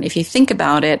important. If you think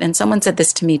about it, and someone said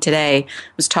this to me today,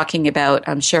 was talking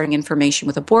about sharing information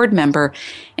with a board member,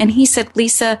 and he said,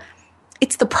 Lisa,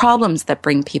 it's the problems that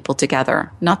bring people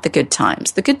together, not the good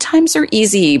times. The good times are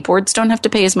easy. Boards don't have to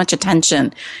pay as much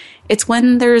attention. It's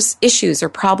when there's issues or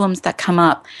problems that come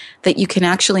up that you can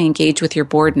actually engage with your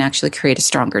board and actually create a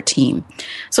stronger team.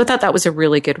 So I thought that was a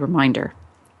really good reminder.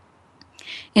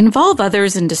 Involve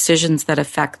others in decisions that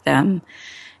affect them.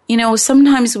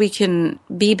 Sometimes we can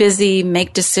be busy,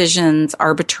 make decisions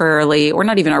arbitrarily, or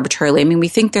not even arbitrarily. We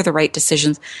think they're the right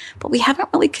decisions, but we haven't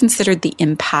really considered the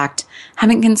impact,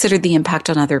 haven't considered the impact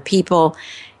on other people.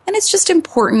 And it's just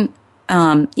important,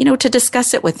 to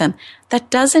discuss it with them. That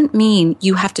doesn't mean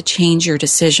you have to change your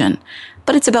decision,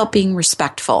 but it's about being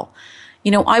respectful.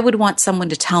 I would want someone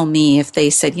to tell me if they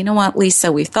said, you know what,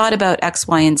 Lisa, we've thought about X,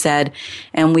 Y, and Z,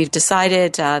 and we've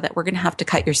decided that we're going to have to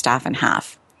cut your staff in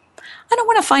half. I don't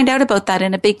want to find out about that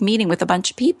in a big meeting with a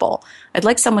bunch of people. I'd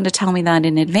like someone to tell me that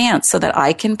in advance so that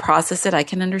I can process it. I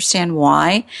can understand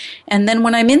why. And then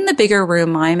when I'm in the bigger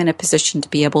room, I'm in a position to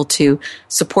be able to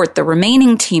support the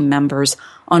remaining team members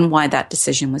on why that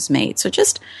decision was made. So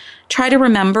just try to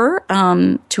remember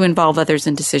to involve others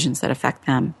in decisions that affect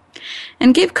them.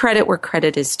 And give credit where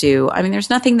credit is due. I mean, there's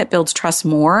nothing that builds trust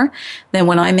more than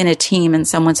when I'm in a team and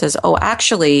someone says, oh,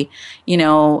 actually,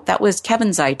 that was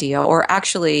Kevin's idea, or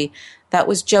actually, that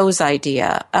was Joe's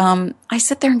idea. I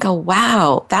sit there and go,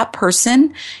 wow, that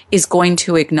person is going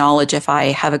to acknowledge if I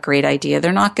have a great idea.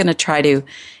 They're not going to try to,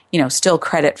 steal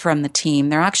credit from the team.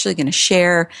 They're actually going to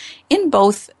share in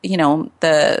both,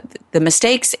 the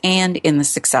mistakes and in the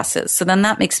successes. So then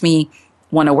that makes me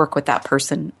want to work with that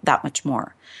person that much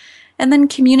more. And then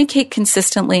communicate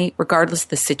consistently, regardless of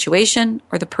the situation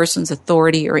or the person's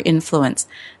authority or influence.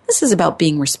 This is about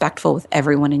being respectful with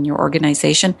everyone in your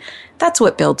organization. That's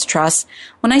what builds trust.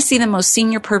 When I see the most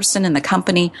senior person in the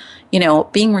company,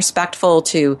 being respectful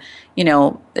to,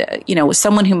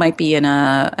 someone who might be in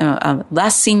a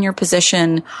less senior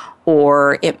position,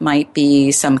 or it might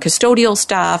be some custodial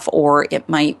staff, or it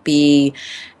might be,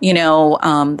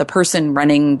 the person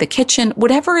running the kitchen,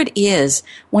 whatever it is.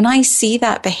 When I see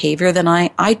that behavior, then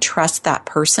I trust that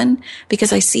person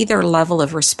because I see their level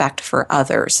of respect for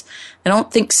others. They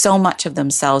don't think so much of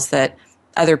themselves that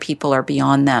other people are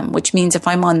beyond them, which means if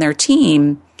I'm on their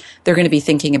team, they're going to be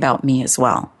thinking about me as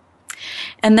well.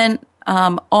 And then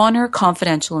honor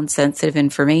confidential and sensitive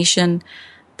information.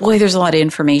 Boy, there's a lot of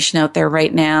information out there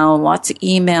right now, lots of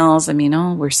emails. I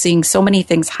mean, we're seeing so many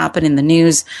things happen in the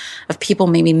news of people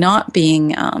maybe not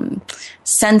being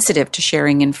sensitive to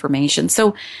sharing information.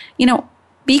 So,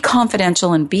 be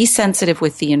confidential and be sensitive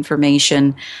with the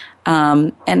information.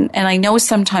 And I know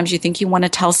sometimes you think you want to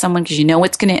tell someone because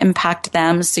it's going to impact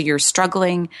them, so you're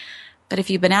struggling. But if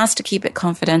you've been asked to keep it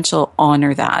confidential,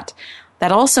 honor that.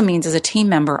 That also means as a team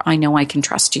member, I know I can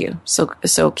trust you.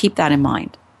 So keep that in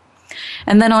mind.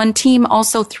 And then on team,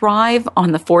 also thrive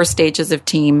on the 4 stages of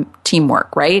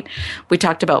teamwork, right? We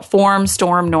talked about form,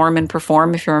 storm, norm, and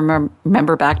perform, if you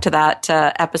remember back to that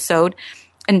episode.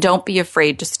 And don't be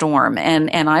afraid to storm.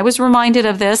 And I was reminded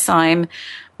of this. I'm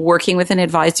working with an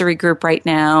advisory group right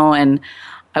now, and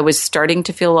I was starting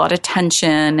to feel a lot of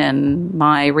tension. And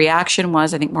my reaction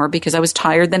was, I think more because I was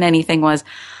tired than anything, was,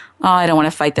 I don't want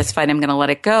to fight this fight. I'm going to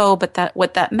let it go. But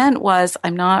what that meant was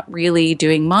I'm not really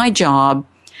doing my job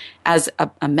as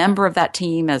a member of that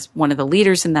team, as one of the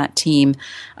leaders in that team,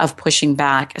 of pushing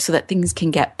back so that things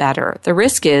can get better. The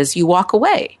risk is you walk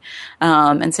away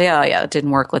and say, oh yeah, it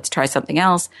didn't work. Let's try something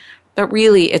else. But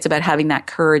really, it's about having that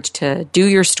courage to do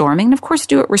your storming, and of course,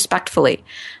 do it respectfully.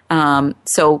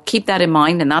 So keep that in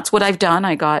mind, and that's what I've done.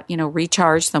 I got,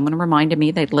 recharged. Someone reminded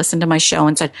me. They'd listened to my show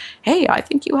and said, hey, I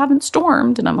think you haven't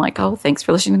stormed. And I'm like, oh, thanks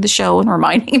for listening to the show and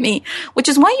reminding me, which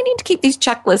is why you need to keep these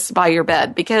checklists by your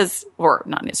bed, or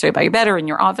not necessarily by your bed or in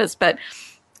your office, but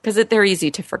because they're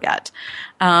easy to forget.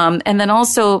 And then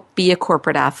also be a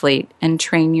corporate athlete and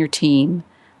train your team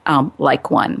like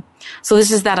one. So this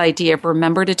is that idea of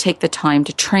remember to take the time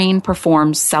to train,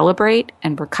 perform, celebrate,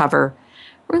 and recover,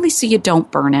 really so you don't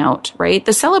burn out, right?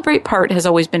 The celebrate part has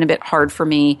always been a bit hard for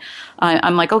me.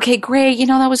 I'm like, okay, great.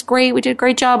 That was great. We did a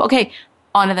great job. Okay,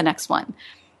 on to the next one.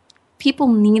 People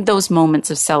need those moments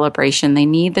of celebration. They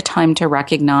need the time to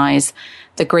recognize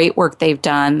the great work they've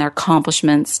done, their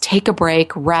accomplishments, take a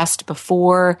break, rest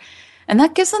before, and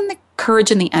that gives them the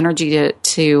courage and the energy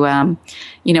to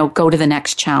go to the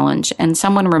next challenge. And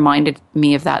someone reminded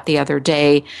me of that the other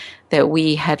day, that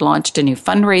we had launched a new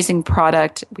fundraising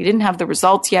product. We didn't have the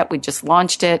results yet. We just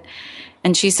launched it.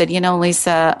 And she said,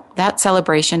 Lisa, that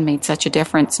celebration made such a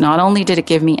difference. Not only did it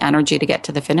give me energy to get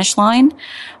to the finish line,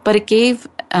 but it gave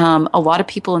a lot of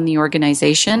people in the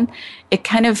organization, it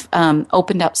kind of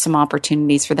opened up some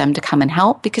opportunities for them to come and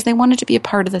help because they wanted to be a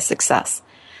part of the success.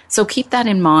 So keep that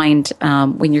in mind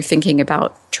when you're thinking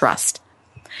about trust.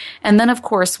 And then, of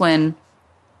course, when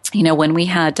we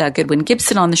had Goodwin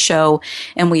Gibson on the show,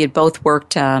 and we had both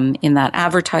worked in that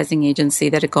advertising agency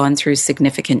that had gone through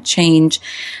significant change,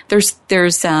 there's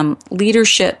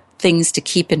leadership things to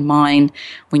keep in mind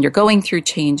when you're going through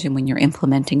change and when you're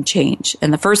implementing change.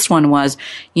 And the first one was,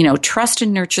 trust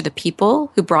and nurture the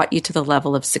people who brought you to the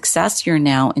level of success you're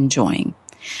now enjoying.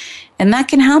 And that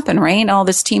can happen, right? Oh,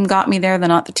 this team got me there. They're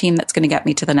not the team that's going to get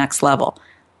me to the next level.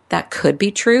 That could be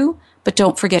true, but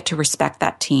don't forget to respect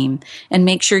that team and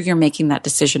make sure you're making that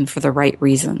decision for the right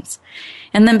reasons.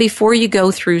 And then before you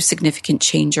go through significant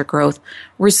change or growth,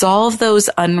 resolve those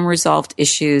unresolved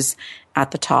issues at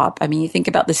the top. I mean, you think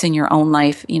about this in your own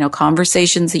life,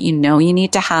 conversations that you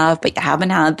need to have, but you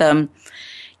haven't had them.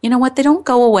 you know what? They don't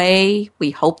go away.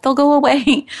 We hope they'll go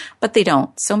away, but they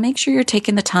don't. So make sure you're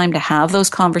taking the time to have those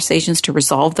conversations to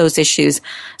resolve those issues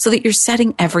so that you're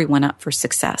setting everyone up for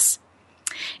success.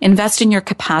 Invest in your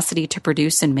capacity to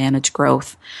produce and manage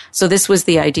growth. So this was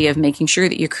the idea of making sure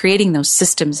that you're creating those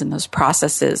systems and those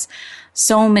processes.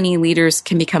 So many leaders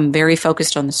can become very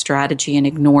focused on the strategy and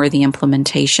ignore the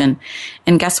implementation.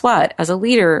 And guess what? As a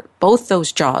leader, both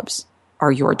those jobs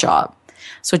are your job.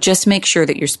 So just make sure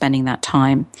that you're spending that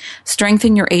time.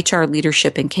 Strengthen your HR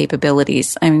leadership and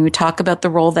capabilities. I mean, we talk about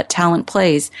the role that talent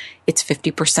plays. It's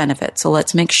 50% of it. So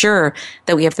let's make sure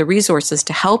that we have the resources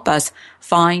to help us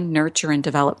find, nurture, and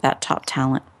develop that top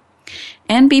talent.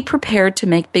 And be prepared to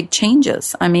make big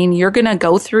changes. I mean, you're going to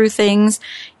go through things,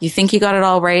 you think you got it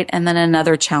all right, and then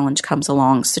another challenge comes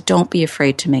along. So don't be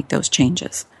afraid to make those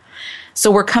changes. So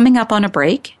we're coming up on a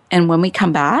break. And when we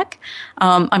come back,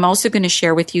 I'm also going to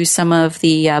share with you some of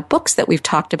the books that we've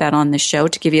talked about on this show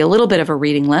to give you a little bit of a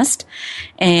reading list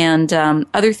and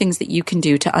other things that you can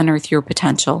do to unearth your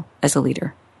potential as a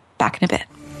leader. Back in a bit.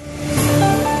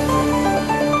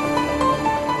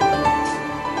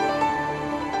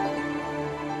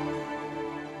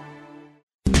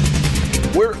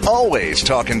 We're always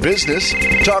talking business.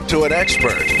 Talk to an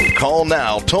expert. Call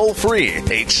now toll free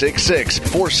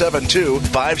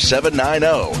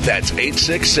 866-472-5790. That's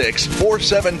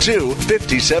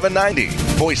 866-472-5790.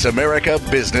 Voice America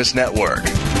Business Network.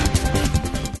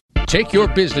 Take your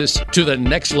business to the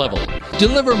next level.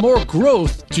 Deliver more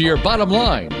growth to your bottom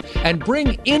line and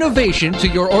bring innovation to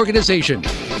your organization.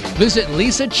 Visit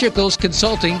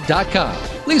LisaChicklesConsulting.com.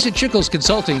 Lisa Chickles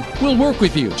Consulting will work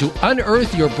with you to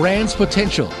unearth your brand's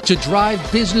potential to drive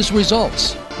business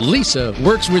results. Lisa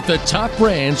works with the top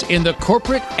brands in the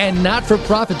corporate and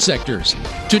not-for-profit sectors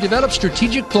to develop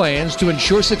strategic plans to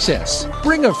ensure success.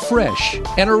 Bring a fresh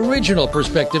and original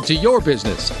perspective to your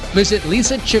business. Visit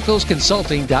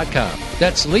LisaChicklesConsulting.com.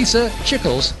 That's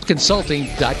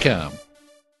LisaChicklesConsulting.com.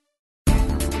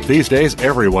 These days,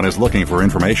 everyone is looking for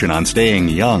information on staying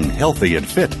young, healthy, and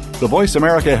fit. The Voice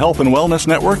America Health and Wellness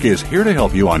Network is here to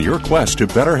help you on your quest to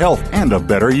better health and a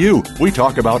better you. We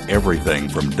talk about everything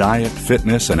from diet,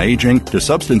 fitness, and aging to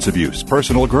substance abuse,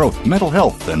 personal growth, mental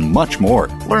health, and much more.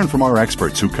 Learn from our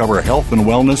experts who cover health and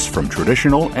wellness from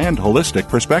traditional and holistic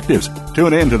perspectives.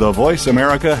 Tune in to the Voice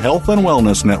America Health and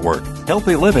Wellness Network.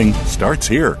 Healthy living starts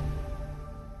here.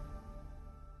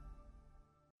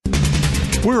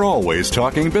 We're always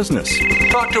talking business.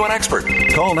 Talk to an expert.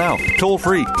 Call now, toll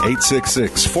free,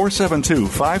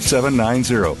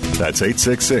 866-472-5790. That's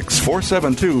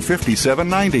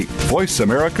 866-472-5790. Voice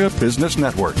America Business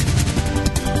Network.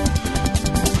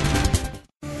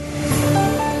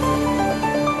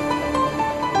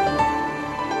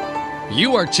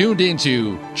 You are tuned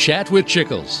into Chat with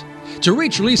Chickles. To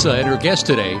reach Lisa and her guest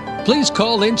today, please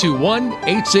call into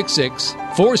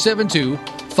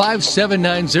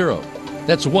 1-866-472-5790.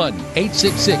 That's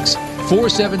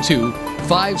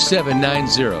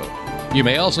 1-866-472-5790. You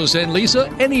may also send Lisa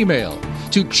an email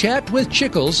to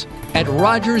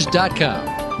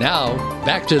chatwithchickles@rogers.com. Now,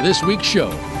 back to this week's show.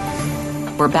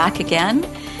 We're back again,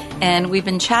 and we've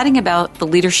been chatting about the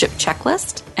leadership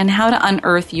checklist and how to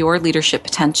unearth your leadership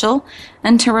potential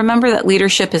and to remember that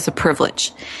leadership is a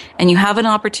privilege and you have an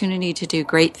opportunity to do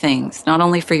great things, not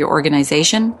only for your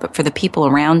organization, but for the people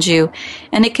around you.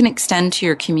 And it can extend to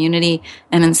your community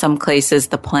and in some cases,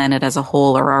 the planet as a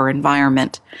whole or our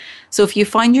environment. So if you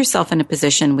find yourself in a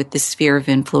position with this sphere of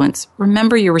influence,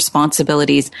 remember your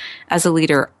responsibilities as a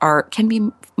leader can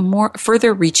be more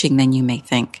further reaching than you may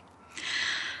think.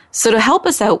 So to help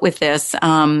us out with this,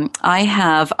 I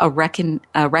have a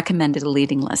recommended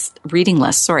reading list.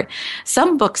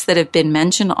 Some books that have been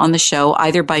mentioned on the show,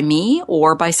 either by me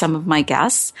or by some of my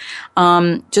guests.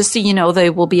 Just so you know, they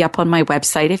will be up on my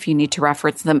website if you need to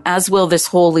reference them, as will this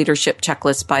whole leadership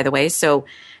checklist, by the way. So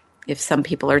if some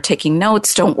people are taking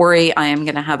notes, don't worry. I am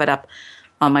going to have it up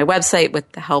on my website with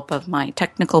the help of my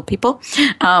technical people,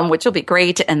 which will be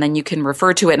great. And then you can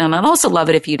refer to it. And I'd also love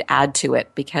it if you'd add to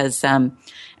it because, and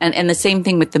the same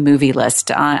thing with the movie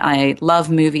list. I love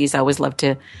movies. I always love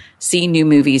to see new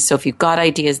movies. So if you've got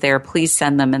ideas there, please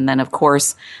send them. And then of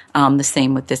course, the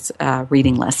same with this,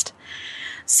 reading list.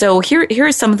 So here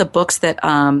are some of the books that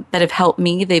have helped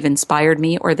me. They've inspired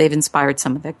me or they've inspired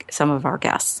some of our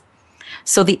guests.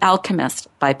 So The Alchemist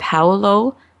by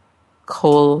Paulo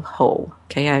Coelho.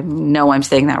 Okay, I know I'm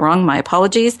saying that wrong. My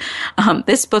apologies.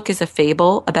 This book is a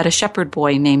fable about a shepherd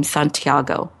boy named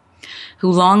Santiago who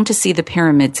longed to see the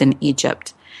pyramids in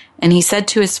Egypt. And he said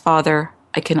to his father,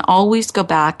 "I can always go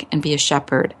back and be a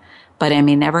shepherd, but I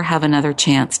may never have another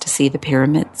chance to see the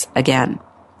pyramids again."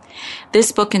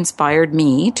 This book inspired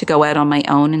me to go out on my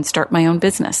own and start my own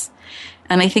business.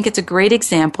 And I think it's a great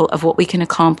example of what we can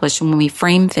accomplish when we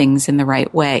frame things in the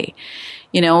right way.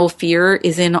 You know, fear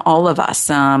is in all of us.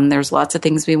 There's lots of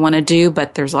things we want to do,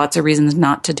 but there's lots of reasons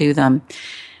not to do them.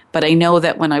 But I know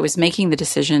that when I was making the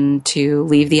decision to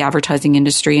leave the advertising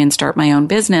industry and start my own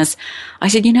business, I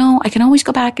said, you know, I can always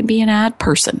go back and be an ad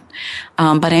person.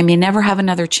 But I may never have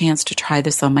another chance to try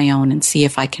this on my own and see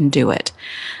if I can do it.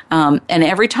 And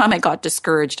every time I got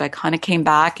discouraged, I kind of came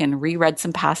back and reread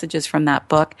some passages from that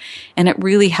book, and it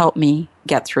really helped me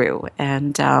get through.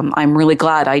 And I'm really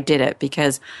glad I did it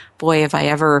because, boy, have I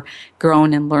ever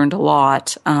grown and learned a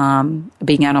lot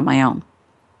being out on my own.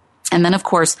 And then, of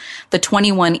course, the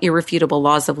 21 Irrefutable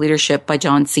Laws of Leadership by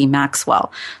John C.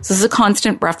 Maxwell. So this is a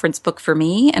constant reference book for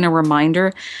me and a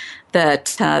reminder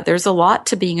that there's a lot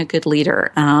to being a good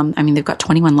leader. I mean, they've got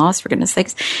 21 laws, for goodness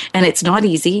sakes, and it's not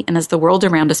easy. And as the world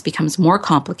around us becomes more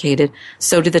complicated,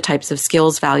 so do the types of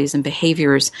skills, values, and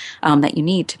behaviors that you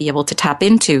need to be able to tap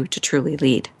into to truly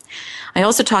lead. I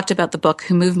also talked about the book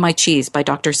Who Moved My Cheese by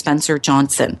Dr. Spencer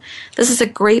Johnson. This is a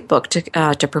great book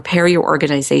to prepare your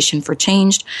organization for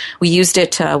change. We used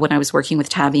it when I was working with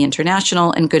Tabby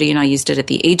International, and Goody and I used it at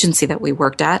the agency that we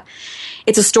worked at.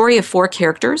 It's a story of 4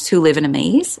 characters who live in a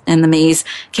maze, and the maze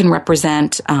can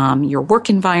represent your work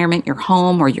environment, your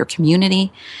home, or your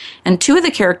community. And 2 of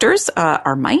the characters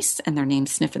are mice, and they're named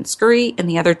Sniff and Scurry, and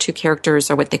the other 2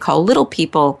 characters are what they call little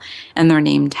people, and they're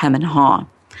named Hem and Haw.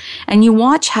 And you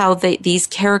watch how these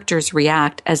characters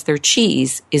react as their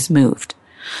cheese is moved.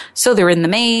 So they're in the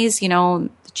maze, you know,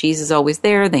 the cheese is always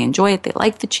there, they enjoy it, they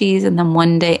like the cheese, and then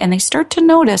one day, and they start to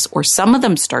notice, or some of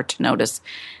them start to notice,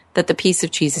 that the piece of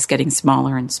cheese is getting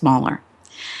smaller and smaller.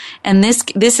 And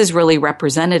this is really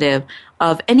representative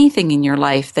of anything in your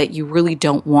life that you really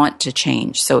don't want to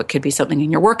change. So it could be something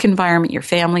in your work environment, your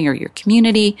family, or your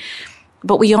community.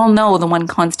 But we all know the one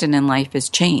constant in life is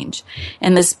change.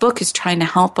 And this book is trying to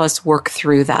help us work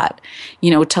through that, you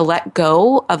know, to let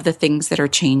go of the things that are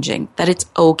changing, that it's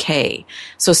okay.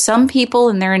 So some people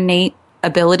in their innate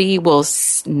ability will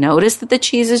notice that the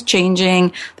cheese is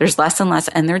changing, there's less and less,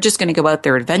 and they're just going to go out,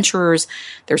 they're adventurers,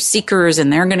 they're seekers,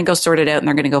 and they're going to go sort it out, and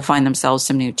they're going to go find themselves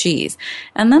some new cheese.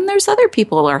 And then there's other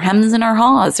people, our hems and our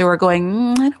haws, who are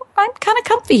going, I'm kind of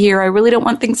comfy here, I really don't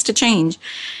want things to change.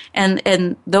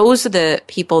 And those are the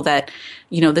people that,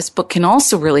 you know, this book can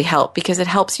also really help, because it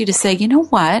helps you to say, you know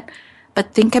what,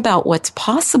 but think about what's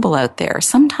possible out there.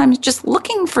 Sometimes just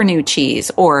looking for new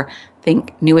cheese, or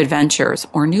think new adventures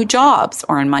or new jobs,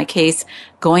 or in my case,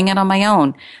 going out on my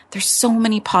own. There's so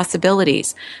many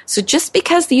possibilities. So just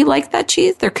because you like that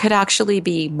cheese, there could actually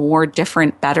be more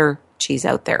different, better cheese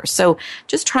out there. So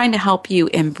just trying to help you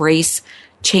embrace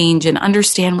change and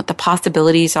understand what the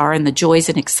possibilities are and the joys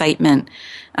and excitement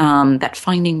that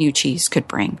finding new cheese could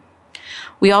bring.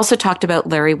 We also talked about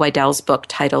Larry Weidell's book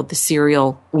titled The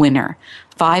Serial Winner,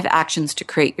 5 Actions to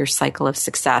Create Your Cycle of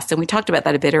Success. And we talked about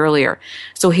that a bit earlier.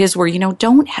 So his were, you know,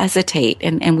 don't hesitate.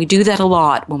 And we do that a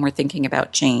lot when we're thinking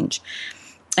about change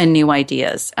and new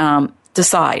ideas.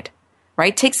 Decide,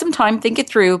 right? Take some time, think it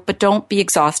through, but don't be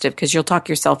exhaustive, because you'll talk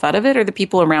yourself out of it, or the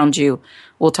people around you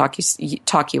will talk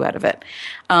you out of it.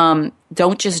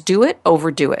 Don't just do it,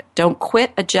 overdo it. Don't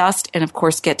quit, adjust, and of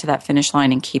course get to that finish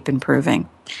line and keep improving.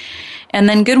 And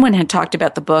then Goodwin had talked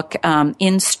about the book,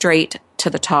 In Straight to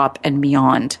the Top and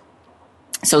Beyond.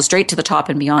 So Straight to the Top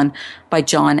and Beyond by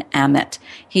John Ammett.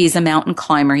 He's a mountain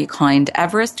climber. He climbed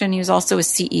Everest, and he was also a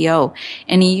CEO.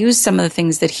 And he used some of the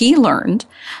things that he learned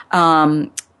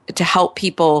to help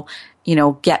people, you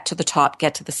know, get to the top,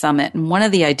 get to the summit. And one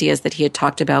of the ideas that he had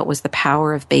talked about was the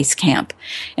power of base camp.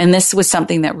 And this was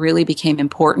something that really became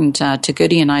important to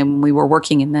Goody and I when we were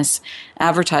working in this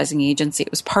advertising agency.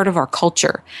 It was part of our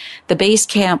culture. The base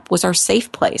camp was our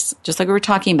safe place, just like we were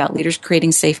talking about leaders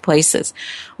creating safe places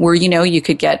where, you know, you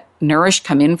could get nourished,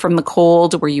 come in from the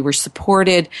cold, where you were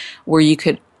supported, where you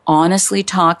could honestly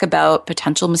talk about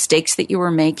potential mistakes that you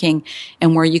were making,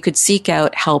 and where you could seek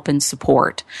out help and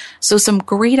support. So some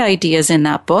great ideas in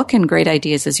that book, and great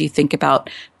ideas as you think about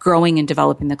growing and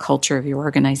developing the culture of your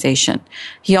organization.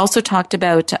 He also talked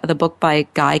about the book by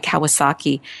Guy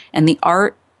Kawasaki and The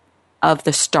Art of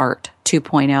the Start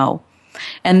 2.0.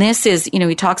 And this is, you know,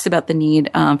 he talks about the need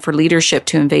for leadership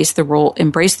to embrace the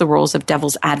roles of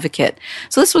devil's advocate.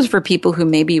 So this was for people who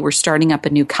maybe were starting up a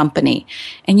new company.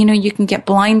 And, you know, you can get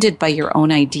blinded by your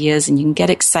own ideas and you can get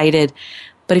excited.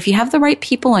 But if you have the right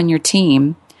people on your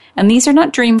team, and these are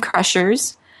not dream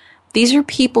crushers, these are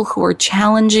people who are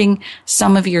challenging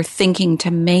some of your thinking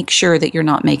to make sure that you're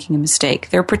not making a mistake.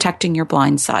 They're protecting your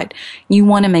blind side. You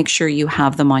want to make sure you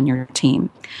have them on your team.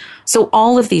 So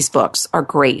all of these books are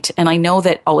great. And I know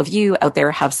that all of you out there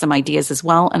have some ideas as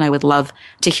well, and I would love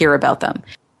to hear about them.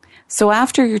 So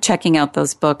after you're checking out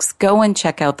those books, go and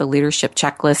check out the leadership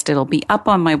checklist. It'll be up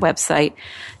on my website.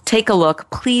 Take a look.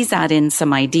 Please add in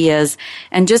some ideas.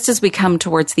 And just as we come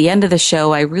towards the end of the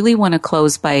show, I really want to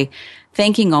close by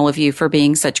thanking all of you for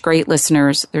being such great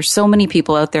listeners. There's so many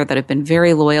people out there that have been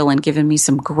very loyal and given me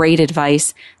some great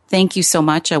advice. Thank you so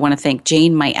much. I want to thank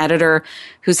Jane, my editor,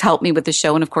 who's helped me with the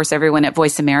show, and of course everyone at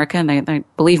Voice America. And they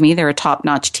believe me, they're a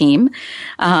top-notch team.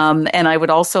 And I would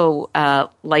also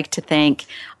like to thank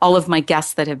all of my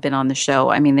guests that have been on the show.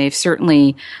 I mean, they've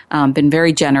certainly been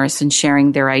very generous in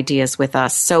sharing their ideas with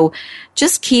us. So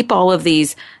just keep all of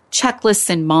these checklists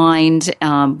in mind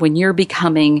when you're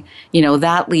becoming,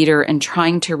 that leader and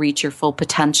trying to reach your full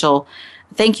potential.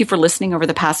 Thank you for listening over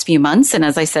the past few months. And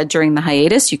as I said during the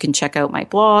hiatus, you can check out my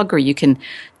blog or you can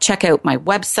check out my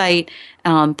website.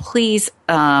 Please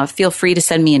feel free to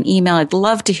send me an email. I'd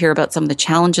love to hear about some of the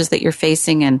challenges that you're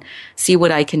facing and see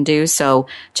what I can do. So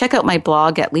check out my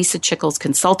blog at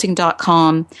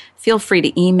lisachicklesconsulting.com. Feel free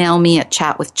to email me at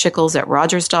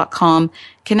chatwithchickles@rogers.com.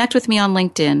 Connect with me on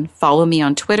LinkedIn, follow me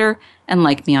on Twitter, and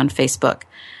like me on Facebook.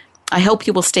 I hope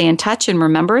you will stay in touch. And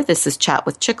remember, this is Chat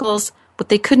with Chickles, what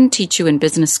they couldn't teach you in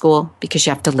business school, because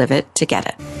you have to live it to get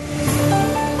it.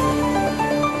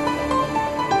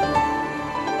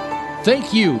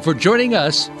 Thank you for joining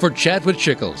us for Chat with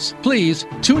Chickles. Please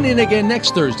tune in again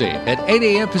next Thursday at 8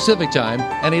 a.m. Pacific Time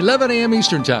and 11 a.m.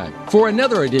 Eastern Time for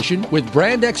another edition with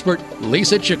brand expert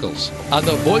Lisa Chickles on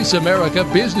the Voice America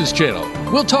Business Channel.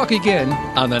 We'll talk again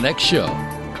on the next show.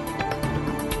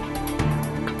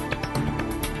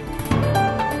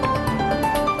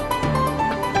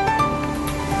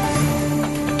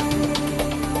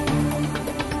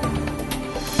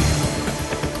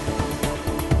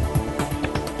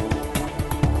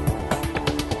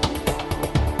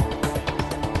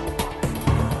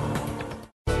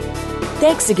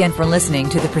 Thanks again for listening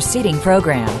to the preceding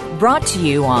program, brought to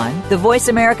you on the Voice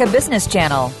America Business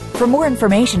Channel. For more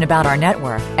information about our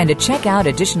network and to check out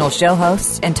additional show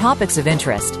hosts and topics of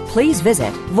interest, please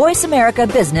visit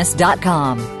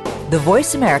voiceamericabusiness.com. The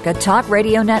Voice America Talk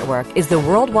Radio Network is the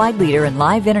worldwide leader in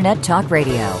live Internet talk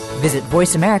radio. Visit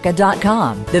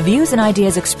voiceamerica.com. The views and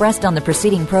ideas expressed on the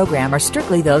preceding program are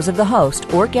strictly those of the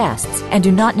host or guests and do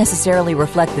not necessarily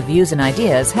reflect the views and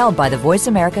ideas held by the Voice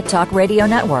America Talk Radio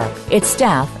Network, its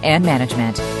staff, and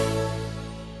management.